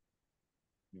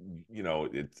you know,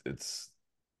 it's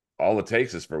all it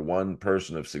takes is for one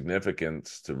person of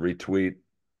significance to retweet.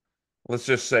 Let's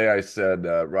just say I said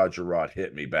Roger Rott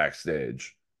hit me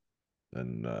backstage,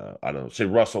 and I don't know, say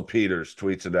Russell Peters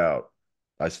tweets it out.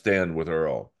 I stand with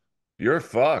Earl. You're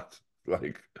fucked,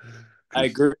 like, I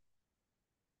because agree.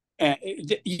 And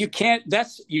you can't,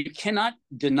 that's, you cannot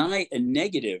deny a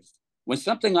negative. When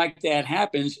something like that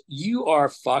happens, you are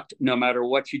fucked no matter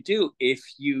what you do. If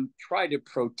you try to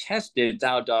protest it,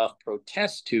 thou dost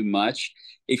protest too much.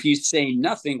 If you say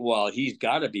nothing, well, he's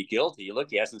got to be guilty. Look,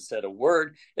 he hasn't said a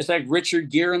word. It's like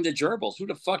Richard Gere and the Gerbils. Who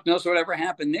the fuck knows whatever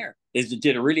happened there? Did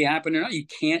it really happen or not? You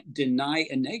can't deny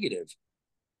a negative.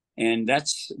 And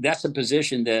that's a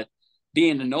position that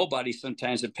being a nobody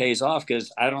sometimes it pays off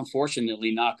because I don't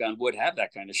fortunately knock on wood have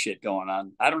that kind of shit going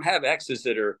on. I don't have exes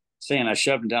that are saying I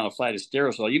shoved him down a flight of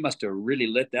stairs. Well, you must have really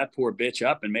lit that poor bitch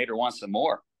up and made her want some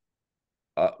more.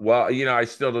 well, you know, I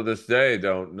still to this day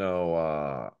don't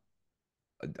know.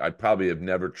 I probably have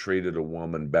never treated a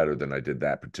woman better than I did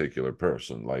that particular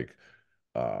person. Like,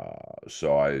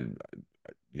 so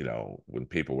you know, when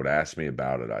people would ask me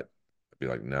about it, I'd be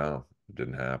like, no, it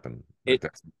didn't happen. Like It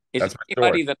is that's it my story.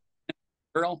 anybody that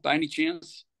girl by any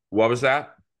chance? What was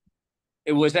that?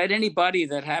 It was that anybody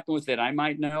that happened with it I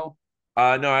might know.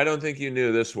 No, I don't think you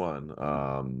knew this one.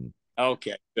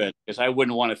 Okay, good. Because I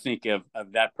wouldn't want to think of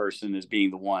that person as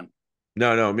being the one.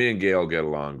 No, no, me and Gail get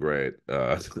along great.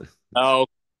 Oh,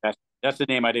 that's the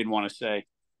name I didn't want to say.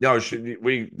 No,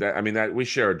 I mean that we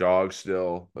share a dog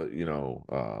still, but you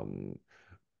know,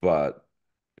 but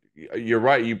you're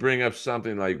right. You bring up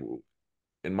something like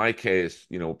in my case,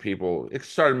 you know, people it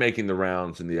started making the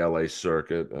rounds in the LA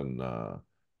circuit, and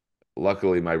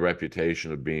luckily my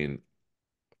reputation of being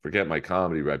forget my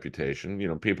comedy reputation. You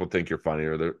know, people think you're funny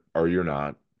or you're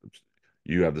not.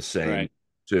 You have the same Right.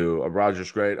 too.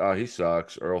 Roger's great. Oh, he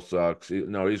sucks. Earl sucks.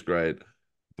 No, he's great.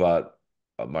 But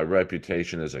my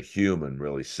reputation as a human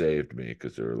really saved me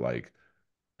because they were like,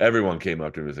 everyone came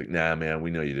up to me and was like, nah, man,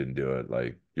 we know you didn't do it.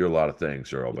 Like, you're a lot of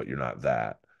things, Earl, but you're not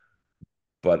that.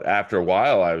 But after a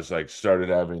while, I was like, started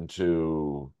having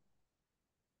to,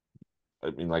 I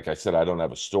mean, like I said, I don't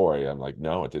have a story. I'm like,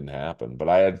 no, it didn't happen. But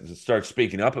I had to start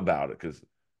speaking up about it because,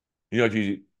 you know, if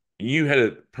you hit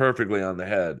it perfectly on the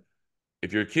head.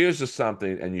 If you're accused of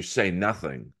something and you say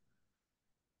nothing,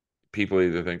 people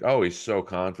either think, oh, he's so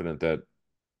confident that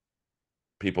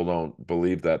people don't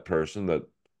believe that person that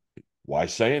why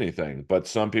say anything? But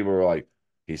some people are like,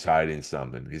 he's hiding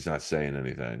something. He's not saying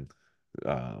anything.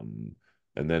 Um,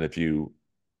 and then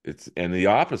it's and the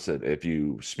opposite. If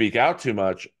you speak out too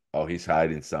much, oh, he's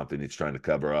hiding something. He's trying to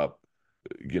cover up.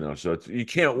 You know, so you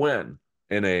can't win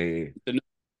in a.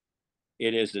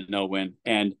 It is a no win.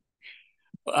 And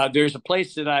There's a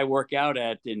place that I work out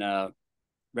at in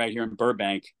right here in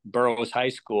Burbank, Burroughs High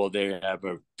School. They have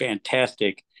a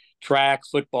fantastic track,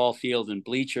 football field, and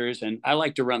bleachers. And I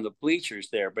like to run the bleachers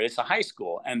there, but it's a high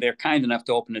school, and they're kind enough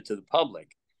to open it to the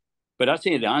public. But I'll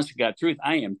tell you the honest to God truth,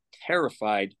 I am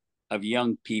terrified of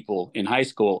young people in high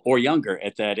school or younger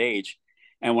at that age.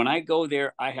 And when I go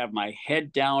there, I have my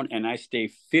head down and I stay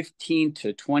 15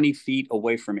 to 20 feet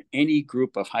away from any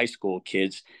group of high school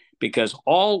kids because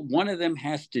all one of them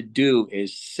has to do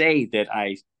is say that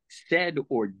I said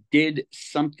or did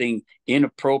something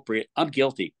inappropriate. I'm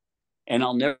guilty. And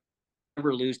I'll never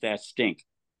lose that stink,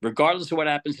 regardless of what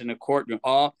happens in the courtroom.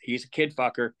 Oh, he's a kid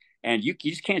fucker. And you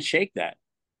just can't shake that.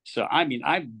 So, I mean,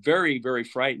 I'm very, very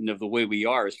frightened of the way we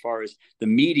are as far as the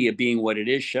media being what it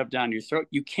is, shoved down your throat.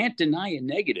 You can't deny a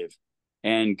negative.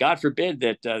 And God forbid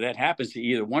that that happens to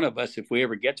either one of us if we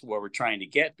ever get to where we're trying to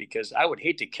get, because I would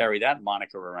hate to carry that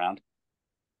moniker around.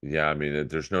 Yeah, I mean,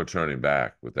 there's no turning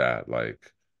back with that.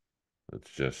 Like,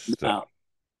 it's just, Now,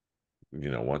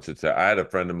 once it's, I had a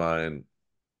friend of mine,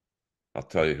 I'll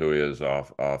tell you who he is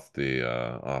off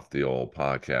the old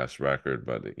podcast record,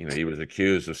 but he was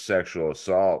accused of sexual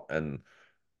assault, and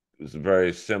it was a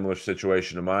very similar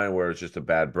situation to mine where it's just a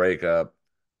bad breakup.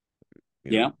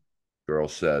 You know, yeah, girl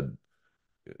said,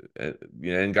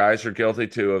 and guys are guilty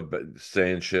too of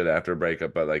saying shit after a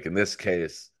breakup, but like in this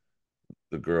case,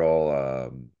 the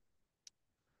girl,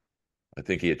 I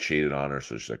think he had cheated on her,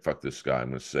 so she's like, "Fuck this guy! I'm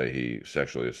gonna say he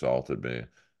sexually assaulted me."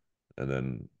 And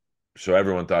then, so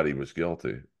everyone thought he was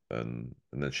guilty, and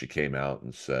then she came out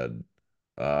and said,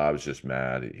 "I was just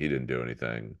mad. He didn't do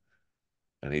anything."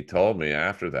 And he told me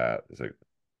after that, he's like,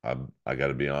 I got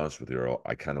to be honest with you, Earl.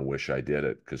 I kind of wish I did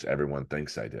it because everyone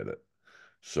thinks I did it.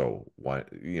 So why,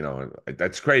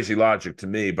 that's crazy logic to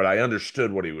me, but I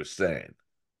understood what he was saying.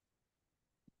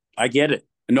 I get it.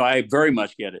 No, I very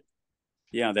much get it.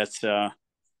 Yeah, that's I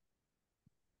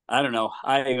don't know.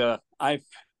 I've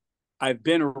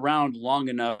been around long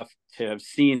enough to have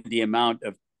seen the amount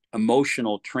of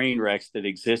emotional train wrecks that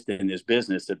exist in this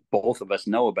business that both of us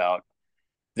know about.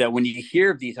 That when you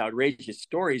hear these outrageous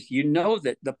stories, you know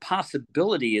that the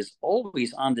possibility is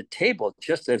always on the table,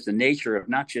 just as the nature of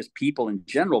not just people in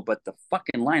general, but the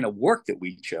fucking line of work that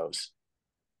we chose.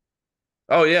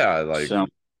 Oh yeah, like So,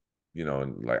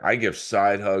 and like I give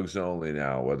side hugs only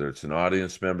now, whether it's an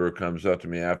audience member who comes up to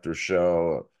me after a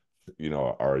show,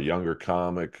 or a younger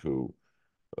comic who,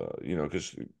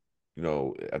 because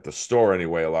at the store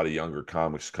anyway, a lot of younger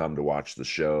comics come to watch the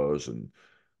shows, and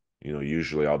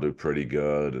usually I'll do pretty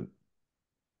good,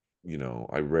 and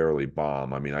I rarely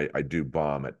bomb. I mean, I do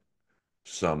bomb at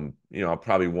some,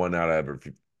 probably one out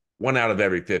of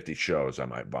every 50 shows I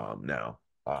might bomb now.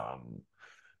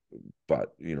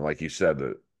 But like you said,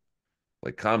 the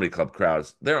like comedy club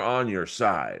crowds, they're on your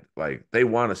side. Like they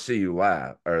want to see you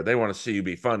laugh, or they want to see you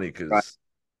be funny right. because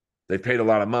they paid a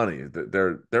lot of money.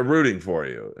 They're rooting for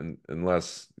you, and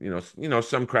unless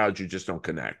some crowds you just don't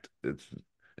connect.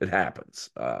 It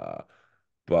happens.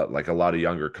 But like a lot of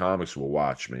younger comics will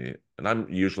watch me, and I'm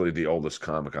usually the oldest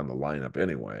comic on the lineup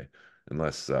anyway,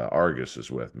 unless Argus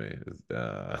is with me.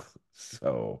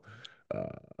 So, uh,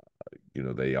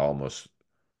 they almost,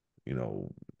 you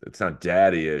know, it's not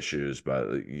daddy issues, but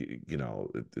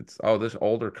it's this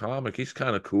older comic, he's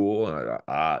kind of cool,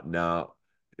 and no,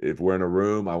 if we're in a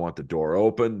room, I want the door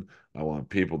open, I want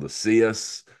people to see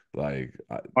us, like,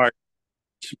 Smart,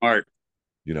 smart.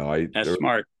 I That's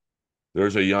smart.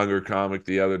 there's a younger comic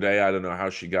the other day. I don't know how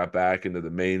she got back into the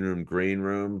main room, green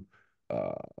room,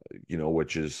 uh,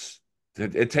 which is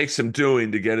it takes some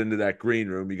doing to get into that green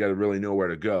room. You got to really know where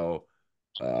to go.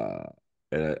 Uh,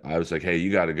 and I was like, hey,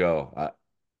 you got to go.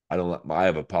 I don't let, I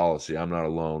have a policy. I'm not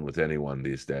alone with anyone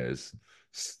these days.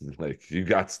 Like you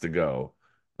got to go.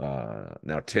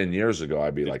 Now 10 years ago,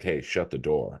 I'd be like, hey, shut the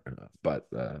door. But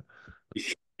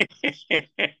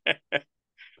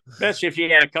Especially if you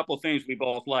had a couple of things we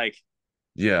both like.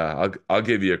 yeah, I'll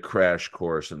give you a crash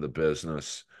course in the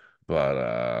business,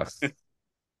 but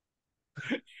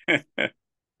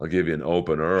I'll give you an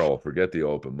open Earl. Forget the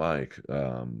open mic.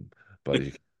 But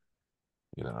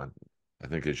I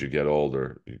think as you get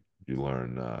older, you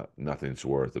learn nothing's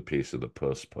worth a piece of the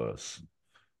puss.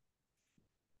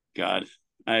 God,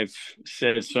 I've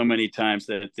said so many times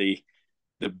that the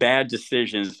bad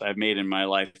decisions I've made in my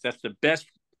life, that's the best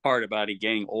part about it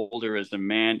getting older as a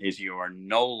man is you are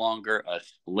no longer a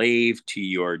slave to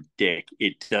your dick.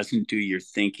 It doesn't do your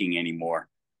thinking anymore.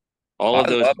 All I of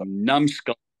those love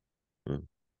numbskulls it.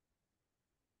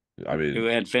 I mean, who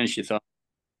had finished your thought.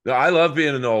 no, I love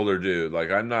being an older dude. Like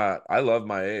I love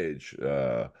my age.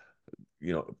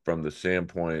 From the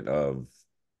standpoint of,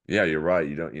 Yeah, you're right.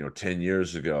 You don't, 10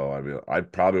 years ago, I mean, I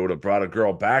probably would have brought a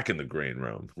girl back in the green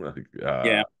room. Like,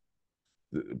 Yeah,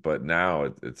 but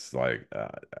now it's like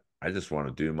I just want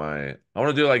to do I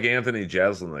want to do like Anthony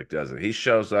Jeselnik does it. He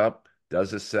shows up,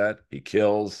 does his set, he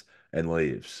kills and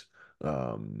leaves.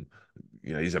 Um,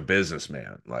 he's a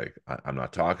businessman. Like I'm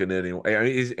not talking to anyone. I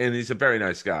mean, he's a very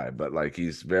nice guy, but like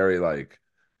he's very like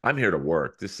I'm here to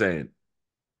work. This ain't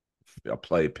a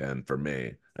playpen for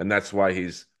me, and that's why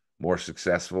he's more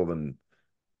successful than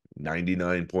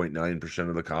 99.9%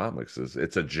 of the comics.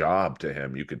 It's a job to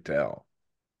him. You could tell.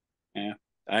 yeah.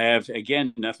 I have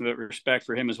again nothing but respect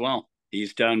for him as well.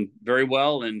 He's done very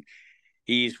well, and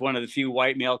he's one of the few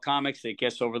white male comics that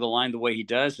gets over the line the way he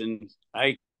does. And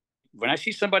when I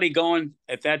see somebody going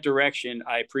at that direction,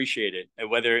 I appreciate it. And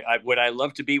would I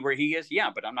love to be where he is? Yeah,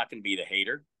 but I'm not going to be the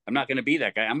hater. I'm not going to be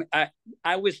that guy.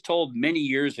 I was told many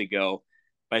years ago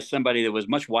by somebody that was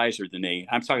much wiser than me.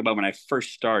 I'm talking about when I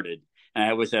first started, and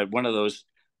I was at one of those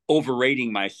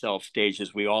overrating myself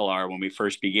stages we all are when we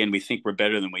first begin. We think we're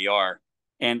better than we are.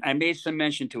 And I made some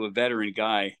mention to a veteran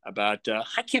guy about,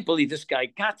 I can't believe this guy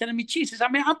got that. I mean, Jesus, I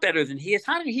mean, I'm better than he is.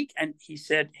 How did he? And he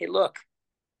said, hey, look,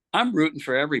 I'm rooting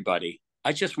for everybody.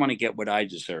 I just want to get what I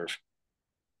deserve.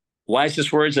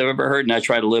 Wisest words I've ever heard, and I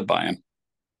try to live by them.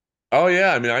 Oh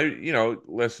yeah, I mean,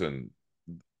 listen,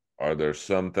 are there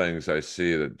some things I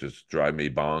see that just drive me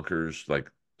bonkers?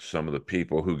 Like some of the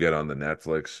people who get on the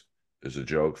Netflix is a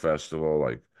joke festival.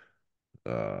 Like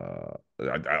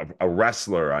a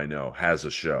wrestler I know has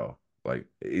a show. Like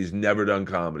he's never done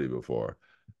comedy before,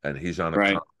 and he's on a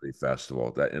Right. comedy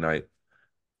festival.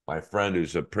 My friend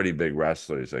who's a pretty big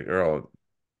wrestler, he's like, Earl,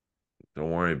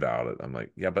 don't worry about it. I'm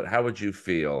like, yeah, but how would you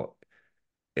feel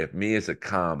if me as a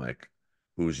comic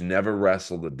who's never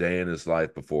wrestled a day in his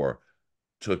life before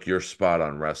took your spot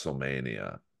on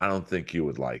WrestleMania? I don't think you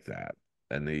would like that.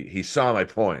 And he saw my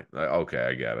point. Like, okay,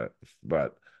 I get it.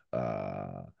 But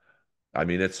uh I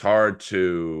mean it's hard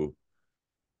to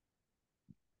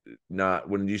not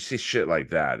when you see shit like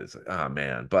that, it's like, oh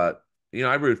man. But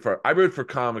I root for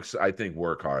comics I think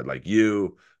work hard, like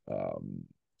you, um,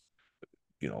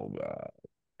 you know,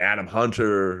 Adam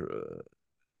Hunter,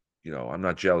 I'm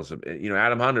not jealous of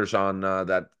Adam Hunter's on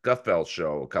that Guffbell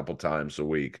show a couple times a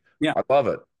week. Yeah. I love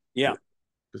it Yeah.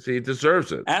 because he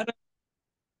deserves it. Adam,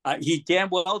 he damn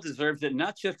well deserves it,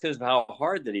 not just because of how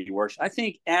hard that he works. I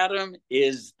think Adam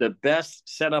is the best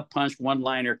setup punch one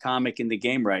liner comic in the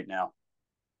game right now.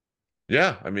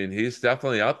 Yeah, I mean he's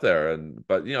definitely up there, and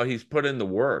but he's put in the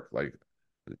work, like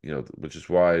which is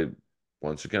why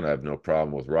once again I have no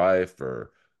problem with Rife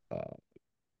or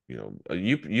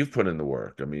you've put in the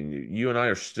work. I mean you and I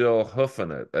are still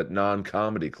hoofing it at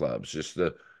non-comedy clubs just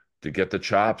to get the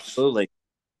chops. Absolutely.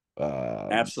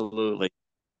 Um, Absolutely.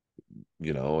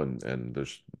 and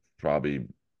there's probably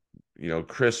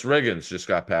Chris Riggins just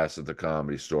got passed at the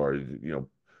Comedy Store.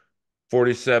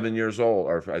 47 years old,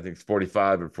 or I think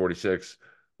 45 or 46.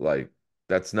 Like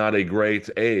that's not a great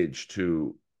age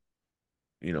to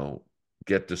you know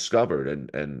get discovered,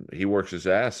 and he works his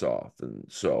ass off, and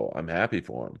so I'm happy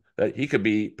for him that he could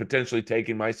be potentially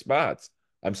taking my spots.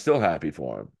 I'm still happy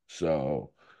for him.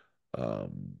 So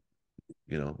um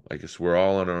I guess we're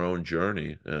all on our own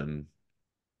journey, and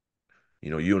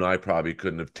you and I probably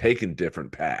couldn't have taken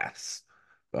different paths.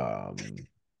 um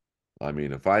I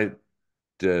mean, if I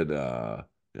did I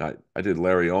did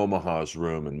Larry Omaha's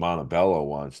room in Montebello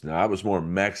once. Now I was more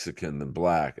Mexican than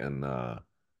black, and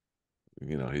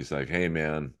he's like, "Hey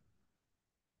man,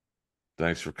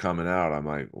 thanks for coming out." I'm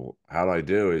like, well, "How'd I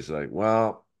do?" He's like,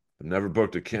 "Well, I've never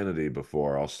booked a Kennedy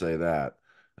before, I'll say that."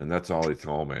 And that's all he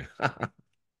told me.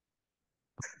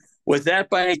 Was that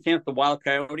by any chance the Wild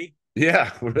Coyote?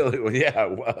 Yeah, really. Well, yeah,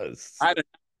 it was. I don't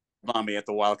know me at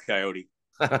the Wild Coyote.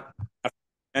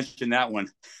 Mention that one.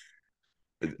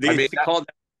 They I mean, used to call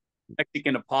that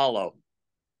Mexican Apollo.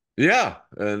 yeah,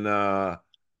 and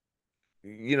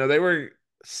they were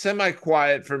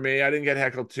semi-quiet for me. I didn't get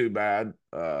heckled too bad.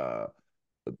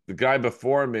 The guy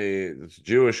before me, this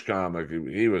Jewish comic,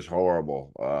 he was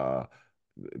horrible.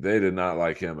 They did not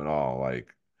like him at all.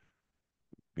 Like,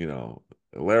 you know,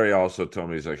 Larry also told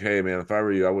me, he's like, "Hey man, if I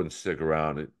were you, I wouldn't stick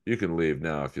around. You can leave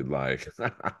now if you'd like."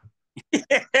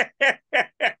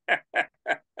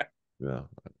 Yeah,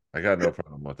 I got no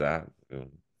problem with that.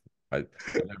 I've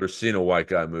never seen a white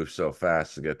guy move so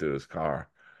fast to get to his car.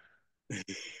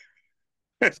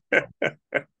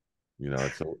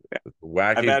 So, it's a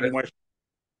I've wacky had bit. more.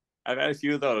 I've had a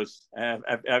few of those.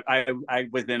 I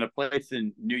was in a place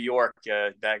in New York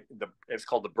that it's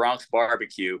called the Bronx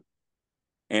Barbecue,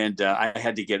 and I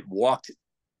had to get walked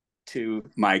to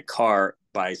my car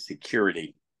by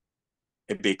security.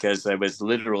 because it was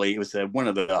one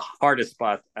of the hardest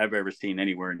spots I've ever seen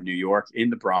anywhere in New York, in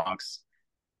the Bronx.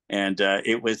 And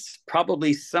it was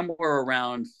probably somewhere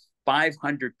around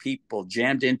 500 people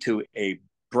jammed into a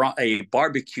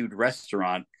barbecued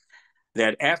restaurant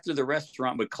that after the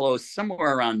restaurant would close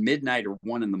somewhere around midnight or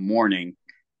 1 in the morning,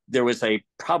 there was a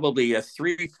probably a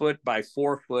 3 foot by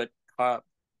 4 foot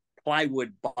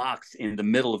plywood box in the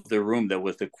middle of the room that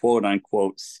was the quote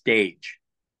unquote stage.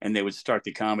 And they would start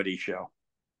the comedy show.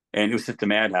 And it was at the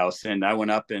Madhouse. And I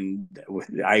went up and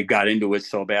I got into it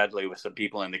so badly with some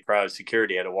people in the crowd.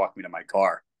 Security had to walk me to my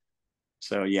car.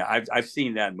 So yeah, I've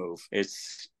seen that move.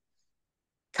 It's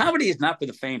comedy is not for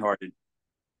the faint-hearted.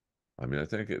 I mean,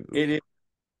 It I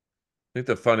think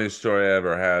the funniest story I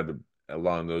ever had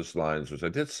along those lines was I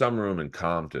did some room in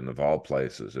Compton of all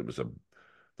places. It was a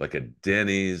like a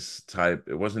Denny's type.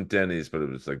 It wasn't Denny's, but it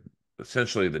was like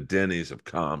essentially the Denny's of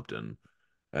Compton.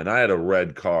 And I had a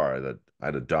red car that I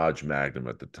had a Dodge Magnum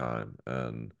at the time.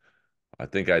 And I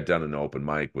think I'd done an open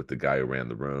mic with the guy who ran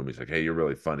the room. He's like, "Hey, you're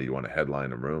really funny. You want to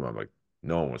headline a room?" I'm like,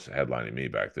 no one was headlining me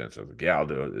back then. So I was like, "Yeah, I'll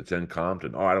do it. It's in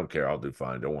Compton. Oh, I don't care. I'll do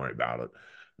fine. Don't worry about it."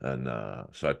 And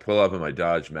so I pull up in my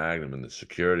Dodge Magnum, and the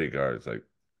security guard's like,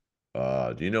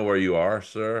 "Do you know where you are,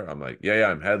 sir?" I'm like, "Yeah, yeah,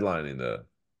 I'm headlining the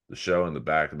show in the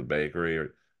back of the bakery."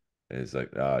 And he's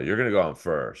like, "You're gonna go on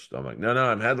first." I'm like, "No, no,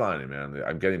 I'm headlining, man.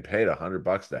 I'm getting paid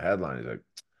 $100 to headline." He's like,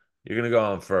 "You're gonna go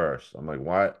on first." I'm like,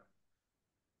 "Why?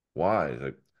 Why?" He's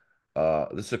like,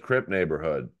 "This is a Crip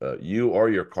neighborhood. You or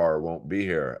your car won't be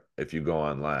here if you go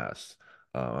on last."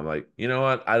 I'm like, "You know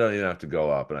what? I don't even have to go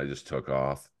up," and I just took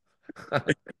off.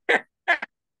 But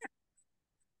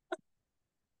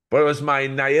it was my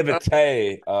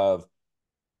naivete of,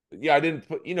 yeah, I didn't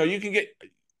put, you can get,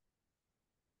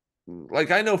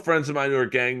 like, I know friends of mine who are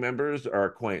gang members or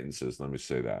acquaintances, let me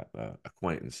say that,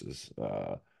 acquaintances.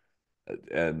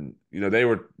 And they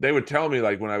would tell me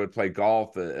like when I would play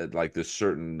golf at like this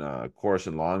certain course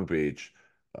in Long Beach,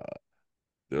 uh,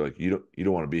 they're like, you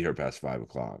don't want to be here past 5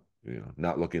 o'clock,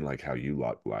 not looking like how you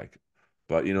look like.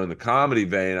 But in the comedy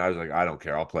vein, I was like, I don't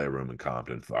care. I'll play a room in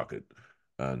Compton. Fuck it.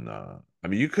 And I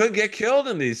mean, you could get killed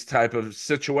in these type of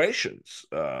situations.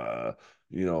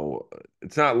 You know,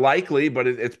 it's not likely, but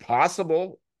it's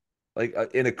possible. Like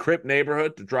in a Crip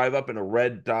neighborhood to drive up in a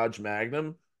red Dodge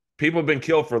Magnum, people have been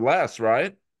killed for less,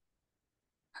 right?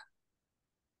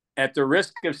 At the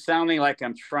risk of sounding like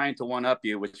I'm trying to one up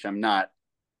you, which I'm not,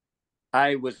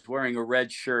 I was wearing a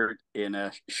red shirt in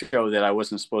a show that I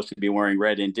wasn't supposed to be wearing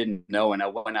red and didn't know. And I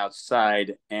went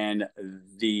outside, and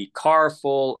the car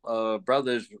full of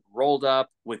brothers rolled up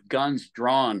with guns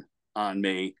drawn on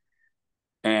me.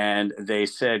 And they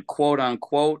said, quote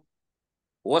unquote,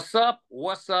 "What's up?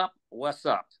 What's up? What's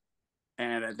up?"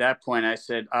 And at that point, I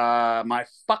said, "My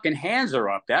fucking hands are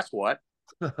up. That's what."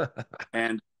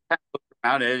 And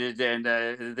out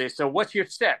and they said, "What's your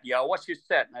set, yo? What's your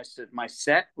set?" And I said, "My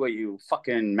set? What, you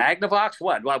fucking Magnavox?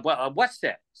 What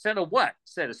set? Set of what?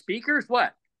 Set of speakers?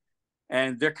 What?"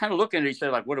 And they're kind of looking at each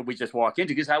other like, "What did we just walk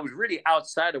into?" Because I was really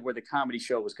outside of where the comedy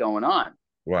show was going on.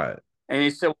 Right. And he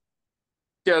said,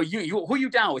 "So you who you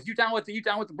down with? You down with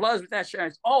the Bloods with that shit?"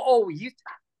 Said, "Oh, you,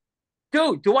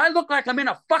 dude, do I look like I'm in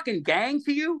a fucking gang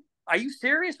to you? Are you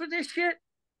serious with this shit?"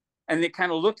 And they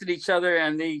kind of looked at each other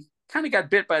and they kind of got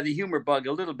bit by the humor bug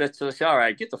a little bit. So they said, "All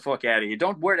right, get the fuck out of here.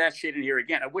 Don't wear that shit in here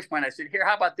again." At which point I said, "Here,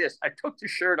 how about this?" I took the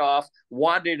shirt off,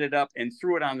 wadded it up, and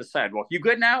threw it on the sidewalk. "You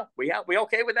good now? We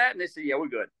okay with that?" And they said, "Yeah, we're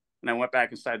good." And I went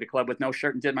back inside the club with no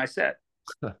shirt and did my set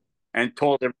and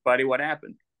told everybody what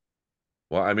happened.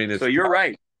 Well, I mean, So you're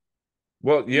right.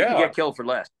 well, You can yeah. get killed for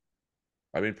less.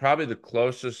 I mean, probably the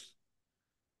closest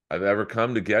I've ever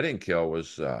come to getting killed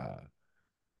was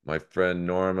my friend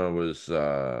Norma was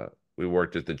we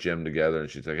worked at the gym together, and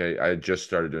she's like, "Hey, I had just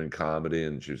started doing comedy,"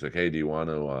 and she was like, "Hey, do you want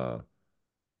to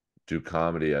do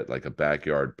comedy at like a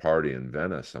backyard party in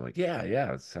Venice?" I'm like, "Yeah,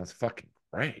 yeah, it sounds fucking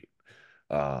great."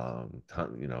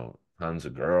 Tons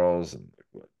of girls and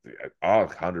all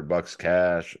 $100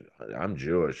 cash. I'm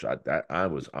Jewish. I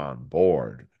was on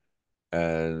board.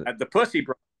 And At the pussy,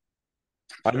 bro.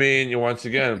 I mean, once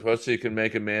again, pussy can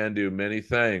make a man do many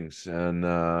things. And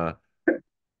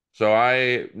so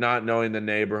I, not knowing the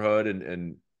neighborhood,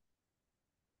 and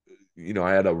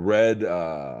I had a red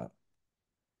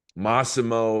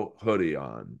Massimo hoodie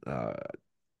on.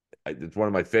 It's one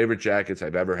of my favorite jackets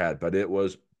I've ever had, but it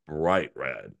was bright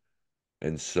red.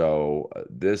 And so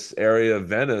this area of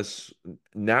Venice,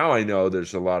 now I know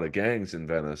there's a lot of gangs in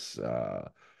Venice,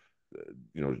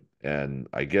 and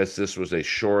I guess this was a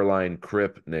shoreline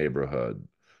Crip neighborhood.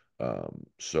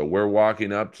 So we're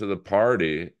walking up to the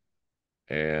party,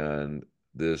 and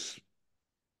this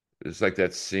It's like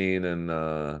that scene in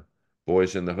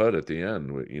Boys in the Hood at the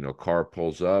end. Car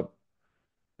pulls up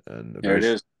and There it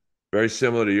is. very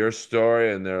similar to your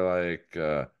story, and they're like,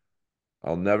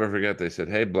 I'll never forget. They said,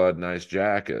 "Hey, Blood, nice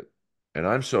jacket," and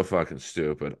I'm so fucking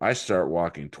stupid. I start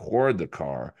walking toward the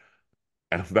car,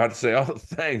 and I'm about to say, "Oh,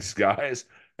 thanks, guys."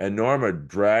 And Norma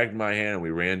dragged my hand. We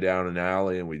ran down an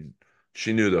alley, and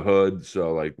she knew the hood,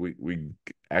 so like we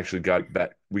actually got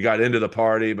back. We got into the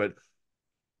party, but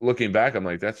looking back, I'm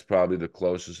like, that's probably the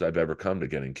closest I've ever come to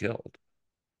getting killed.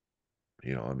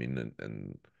 I mean,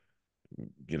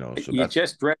 so You that's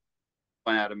just read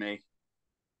one out of me.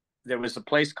 There was a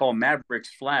place called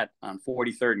Maverick's Flat on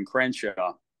 43rd and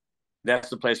Crenshaw. That's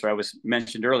the place where I was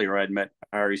mentioned earlier. I'd met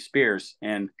Ari Spears,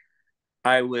 and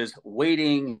I was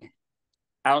waiting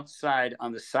outside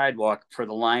on the sidewalk for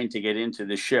the line to get into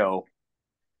the show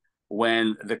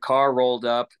when the car rolled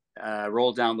up,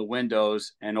 rolled down the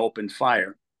windows, and opened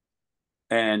fire.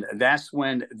 And that's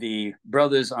when the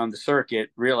brothers on the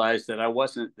circuit realized that I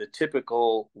wasn't the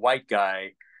typical white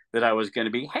guy that I was going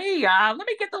to be. Hey, let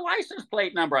me get the license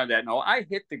plate number on that. No, I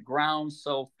hit the ground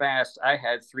so fast, I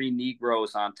had three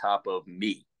Negroes on top of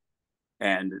me.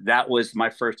 And that was my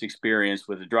first experience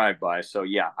with a drive-by. So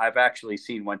yeah, I've actually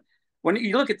seen one. When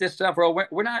you look at this stuff, bro,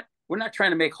 we're not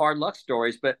trying to make hard luck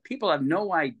stories, but people have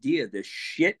no idea the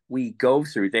shit we go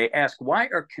through. They ask, why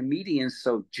are comedians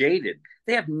so jaded?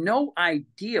 They have no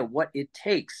idea what it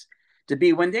takes to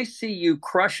be when they see you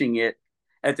crushing it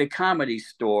at the Comedy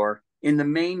Store in the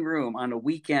main room on a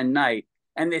weekend night,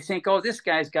 and they think, oh, this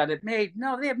guy's got it made.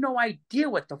 No, they have no idea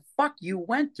what the fuck you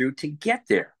went through to get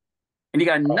there. And you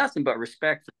got nothing but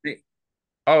respect for me.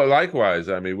 oh, likewise.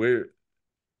 I mean,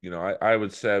 I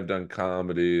would say I've done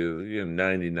comedy,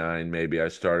 99 maybe I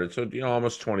started. So,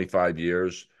 almost 25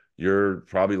 years. You're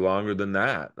probably longer than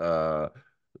that.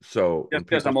 So when Just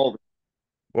because people, I'm older.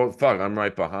 well, fuck, I'm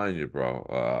right behind you,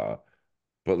 bro.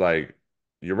 But like,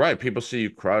 you're right. People see you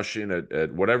crushing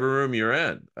at whatever room you're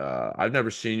in. I've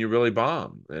never seen you really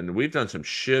bomb. And we've done some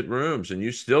shit rooms and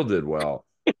you still did well.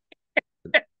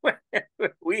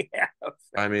 We have.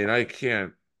 I mean,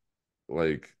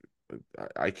 like,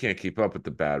 I can't keep up with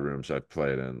the bad rooms I've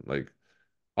played in. Like,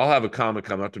 I'll have a comic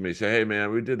come up to me and say, "Hey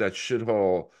man, we did that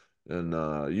shithole and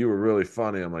you were really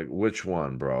funny." I'm like, "Which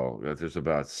one, bro?" There's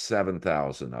about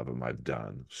 7,000 of them I've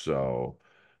done. So,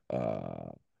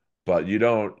 uh, but you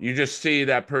just see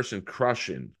that person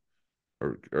crushing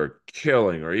or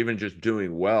killing or even just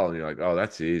doing well, and you're like, "Oh,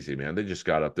 that's easy, man. They just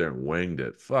got up there and winged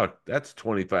it." Fuck, that's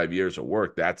 25 years of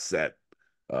work. That's set.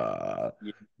 Uh,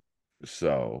 Yeah.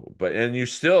 but and you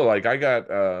still like I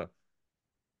got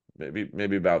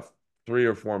maybe about 3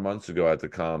 or 4 months ago at the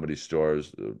Comedy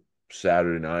Stores.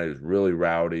 Saturday night is really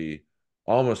rowdy.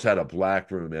 Almost had a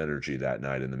black room energy that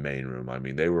night in the main room. I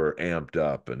mean, they were amped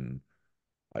up, and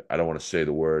I don't want to say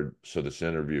the word so this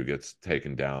interview gets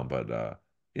taken down, but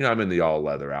I'm in the all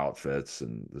leather outfits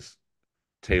and this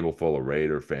table full of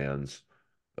Raider fans.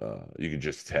 You can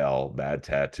just tell bad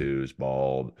tattoos,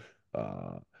 bald.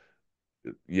 Uh,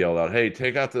 Yelled out, "Hey,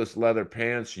 take out those leather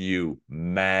pants, you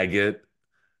maggot!"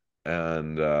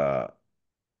 And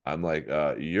I'm like,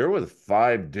 "You're with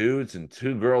five dudes and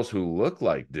two girls who look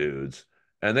like dudes,"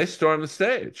 and they stormed the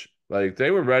stage. Like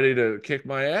they were ready to kick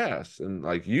my ass, and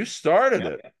like you started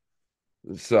Yeah.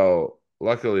 it. So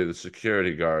luckily, the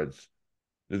security guards.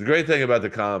 The great thing about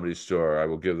the Comedy Store, I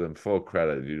will give them full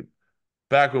credit.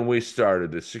 Back when we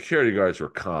started, the security guards were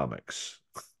comics,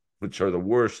 which are the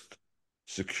worst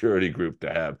security group to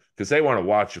have because they want to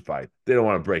watch a fight. They don't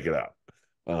want to break it up.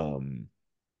 Um,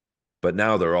 but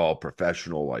now they're all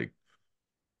professional, like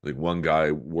one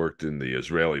guy worked in the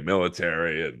Israeli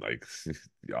military, and like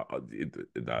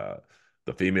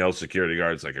the female security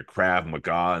guard's like a Krav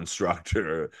Maga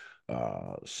instructor.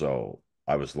 So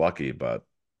I was lucky, but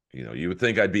you would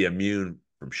think I'd be immune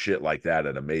from shit like that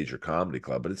at a major comedy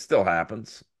club, but it still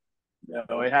happens.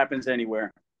 No, it happens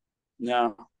anywhere.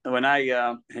 No, when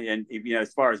and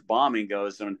as far as bombing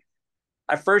goes, when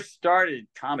I first started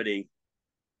comedy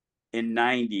in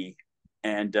 '90,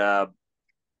 and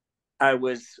I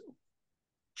was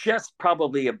just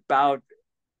probably about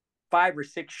 5 or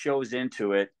 6 shows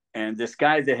into it. And this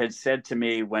guy that had said to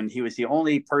me when he was the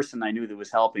only person I knew that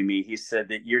was helping me, he said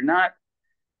that you're not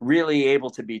really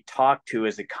able to be talked to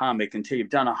as a comic until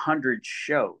you've done 100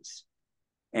 shows.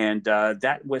 And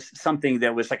that was something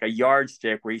that was like a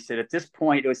yardstick where he said, at this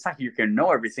point, it's not like you're going to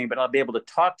know everything, but I'll be able to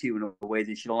talk to you in a way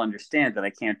that you'll understand that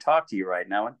I can't talk to you right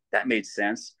now. And that made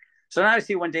sense. So now I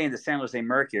see one day in the San Jose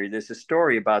Mercury, there's a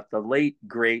story about the late,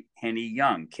 great Henny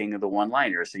Young, king of the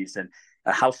one-liners. And he said,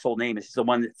 a household name. He's the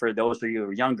one that, for those of you who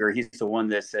are younger, he's the one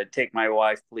that said, "Take my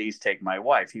wife, please take my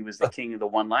wife." He was the king of the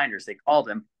one-liners. They called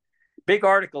him. Big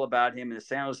article about him in the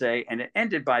San Jose, and it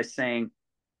ended by saying,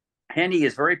 "Henny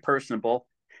is very personable.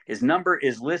 His number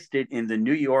is listed in the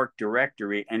New York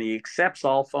directory, and he accepts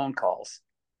all phone calls."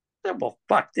 I said, "Well,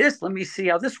 fuck this. Let me see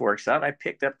how this works out." I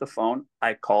picked up the phone.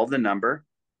 I called the number.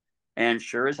 And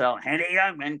sure as hell, Henny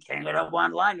Youngman, king of the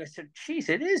one line. I said, "Geez,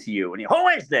 it is you." And he, "Who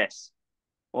is this?"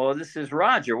 "Well, this is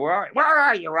Roger. Where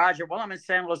are you, Roger?" "Well, I'm in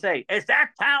San Jose." "Is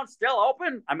that town still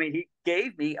open?" I mean, he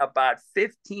gave me about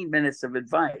 15 minutes of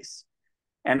advice.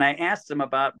 And I asked him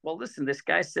about, well, listen, this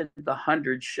guy said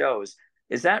 100 shows.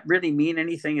 Does that really mean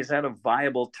anything? Is that a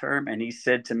viable term? And he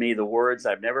said to me the words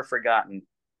I've never forgotten: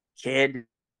 "Kid,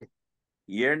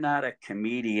 you're not a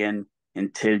comedian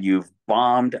until you've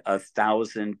bombed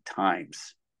 1,000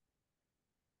 times."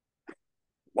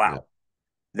 Yeah. Wow.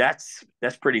 That's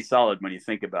pretty solid when you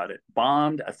think about it.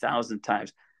 Bombed 1,000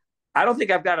 times. I don't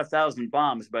think I've got 1,000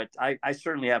 bombs, but I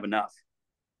certainly have enough.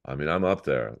 I mean, I'm up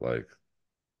there, like,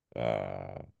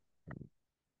 uh,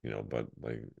 but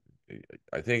like,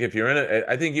 I think if you're in it,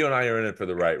 I think you and I are in it for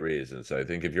the right reasons. I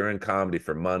think if you're in comedy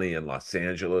for money in Los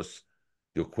Angeles,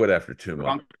 you'll quit after 2 months.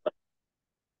 Wrong,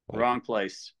 Like, wrong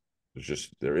place.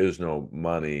 there is no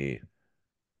money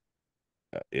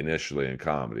initially in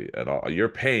comedy at all. You're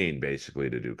paying basically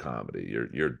to do comedy.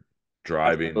 You're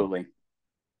driving. Absolutely.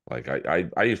 Like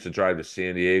I used to drive to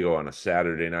San Diego on a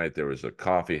Saturday night. There was a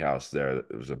coffee house there.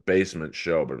 It was a basement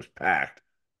show, but it was packed.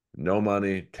 No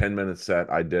money, 10 minutes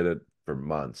set. I did it for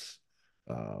months.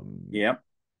 Um, Yep.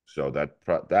 so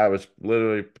that was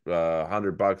literally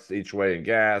 $100 each way in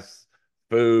gas,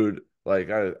 food. Like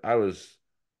I was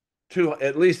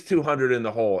at least 200 in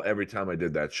the hole every time I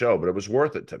did that show, but it was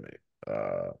worth it to me.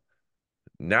 Uh,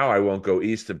 Now I won't go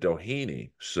east of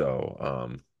Doheny, so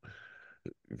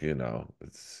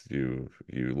it's you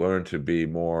learn to be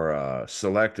more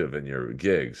selective in your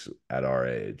gigs at our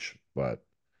age. But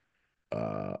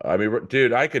I mean,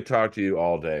 dude, I could talk to you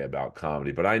all day about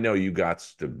comedy, but I know you got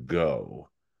to go.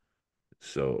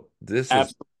 So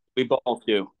Absolutely. We both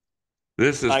do.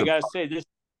 this is I the gotta say, this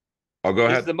I'll go this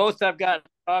is ahead. the most I've got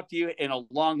to talk to you in a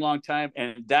long, long time,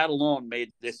 and that alone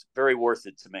made this very worth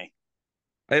it to me.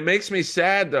 It makes me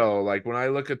sad though, like when I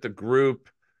look at the group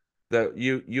that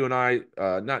you and I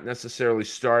not necessarily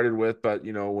started with, but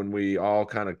when we all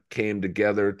kind of came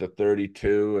together at the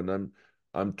 32, and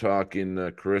I'm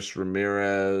talking Chris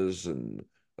Ramirez and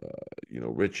uh,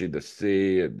 Richie the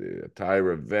C and Ty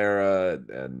Rivera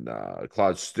and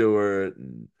Claude Stewart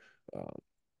and uh,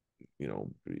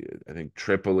 I think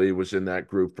Tripoli was in that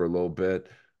group for a little bit,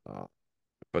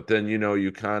 but then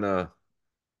you kind of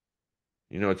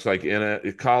it's like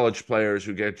in college players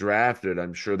who get drafted,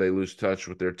 I'm sure they lose touch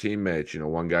with their teammates.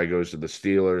 One guy goes to the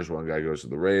Steelers, one guy goes to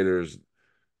the Raiders.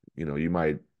 You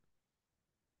might,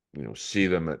 see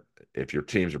them if your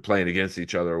teams are playing against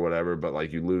each other or whatever, but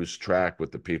like you lose track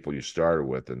with the people you started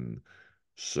with. And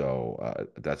so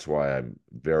that's why I'm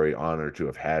very honored to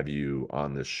have had you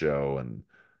on this show. And,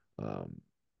 um,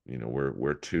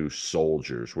 we're two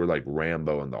soldiers. We're like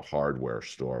Rambo in the hardware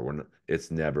store.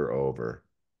 It's never over.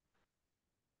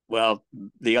 Well,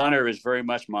 the honor is very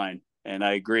much mine, and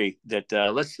I agree that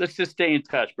let's just stay in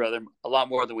touch, brother. A lot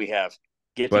more than we have.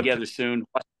 Get But together soon.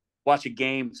 Watch a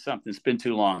game. Something. It's been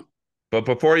too long. But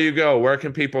before you go, where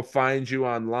can people find you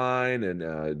online and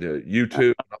the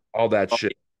YouTube, all that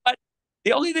shit? But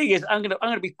the only thing is, I'm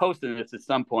gonna be posting this at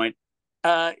some point.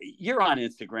 You're on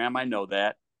Instagram. I know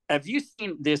that. Have you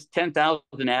seen this 10,000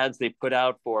 ads they put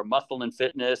out for Muscle and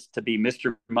Fitness to be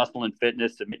Mr. Muscle and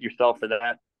Fitness? Submit yourself for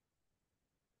that.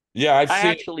 Yeah, I've I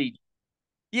seen. actually,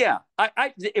 yeah,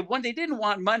 when they didn't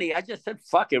want money, I just said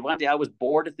fuck it. One day I was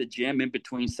bored at the gym in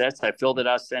between sets. I filled it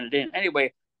out, sent it in.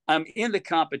 Anyway, I'm in the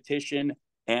competition,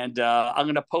 and I'm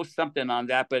going to post something on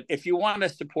that. But if you want to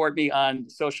support me on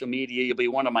social media, you'll be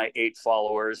one of my 8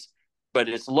 followers. But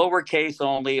it's lowercase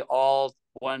only, all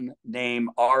one name: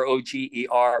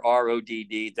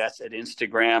 ROGERRODD. That's at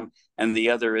Instagram, and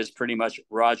the other is pretty much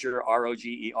Roger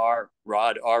ROGER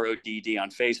Rod RODD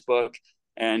on Facebook.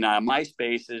 And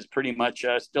MySpace is pretty much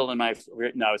still in my.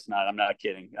 No, it's not. I'm not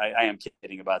kidding. I am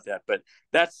kidding about that. But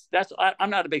I'm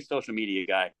not a big social media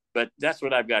guy, but that's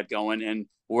what I've got going. And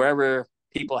wherever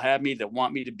people have me that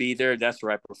want me to be there, that's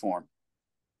where I perform.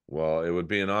 Well, it would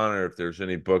be an honor if there's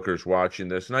any bookers watching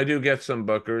this. And I do get some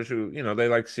bookers who, they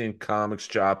like seeing comics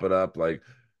chop it up. Like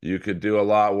you could do a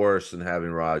lot worse than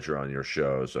having Roger on your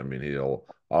shows. I mean, he'll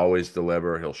always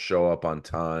deliver, he'll show up on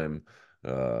time.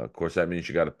 Of course, that means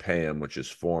you got to pay him, which is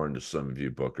foreign to some of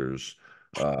you bookers.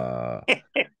 Uh,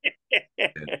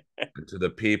 and, to the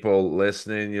people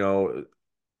listening,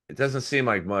 it doesn't seem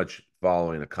like much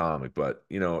following a comic, but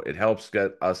it helps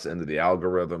get us into the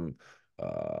algorithm.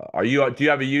 Do you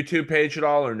have a YouTube page at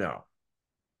all or no?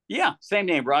 Yeah, same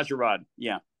name, Roger Rod.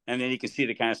 Yeah, and then you can see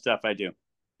the kind of stuff I do.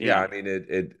 Yeah, Yeah, I mean,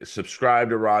 it subscribe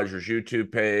to Roger's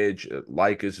YouTube page,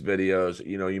 like his videos.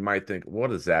 You might think, what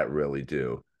does that really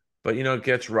do? But it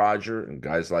gets Roger and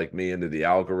guys like me into the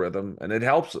algorithm, and it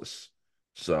helps us.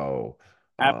 So,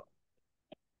 uh,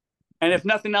 and if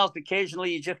nothing else,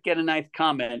 occasionally you just get a nice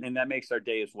comment, and that makes our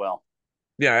day as well.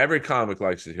 yeah, every comic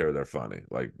likes to hear they're funny.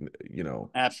 Like, you know,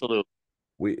 Absolutely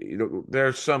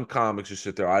there's some comics who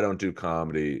sit there. I don't do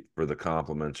comedy for the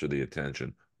compliments or the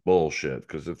attention. Bullshit.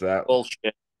 Because if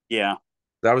bullshit. Yeah,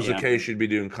 that was the yeah, case, you'd be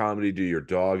doing comedy to your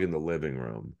dog in the living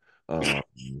room. Um,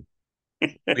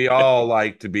 we all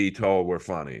like to be told we're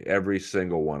funny, every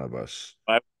single one of us.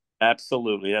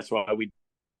 absolutely. That's why we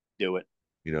do it.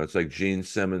 It's like Gene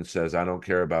Simmons says, I don't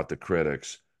care about the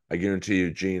critics. I guarantee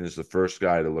you, Gene is the first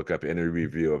guy to look up any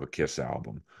review of a Kiss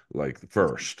album, like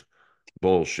first.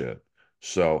 Bullshit.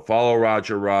 So follow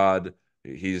Roger Rod.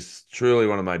 He's truly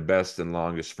one of my best and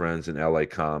longest friends in LA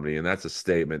comedy, and that's a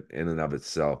statement in and of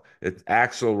itself.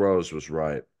 Axl Rose was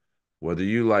right. Whether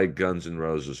you like Guns N'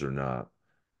 Roses or not,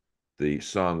 the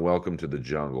song Welcome to the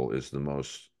Jungle is the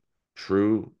most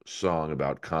true song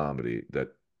about comedy that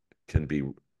can be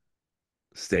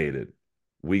stated.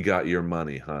 We got your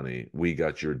money, honey. We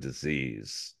got your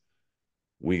disease.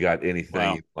 We got anything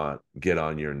Wow, you want. Get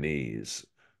on your knees.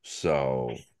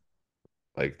 So,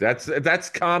 like that's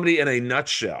comedy in a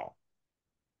nutshell.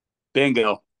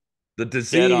 bingo, The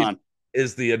dead disease on.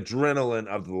 is the adrenaline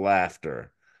of the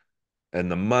laughter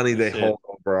and the money they That's it. hold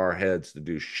over our heads to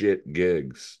do shit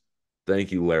gigs.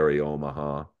 Thank you, Larry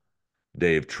Omaha,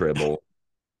 Dave Tribble,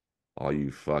 all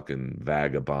you fucking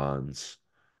vagabonds.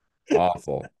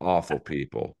 Awful, awful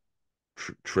people.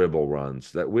 Tribble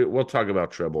runs. We'll talk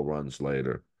about Tribble runs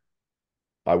later.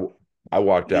 I I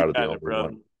walked You out of the got it, only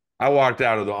brother. one. I walked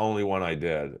out of the only one I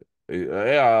did.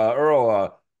 Yeah,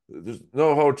 Earl. There's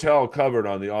no hotel covered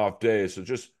on the off day, so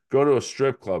just go to a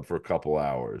strip club for a couple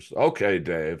hours. Okay,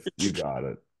 Dave, you got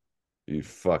it. You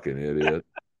fucking idiot.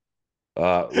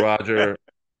 Roger,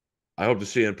 I hope to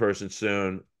see you in person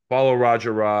soon. Follow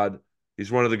Roger Rod.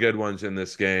 He's one of the good ones in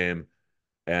this game.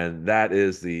 And that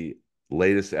is the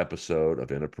latest episode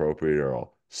of Inappropriate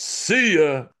Earl. See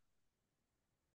ya.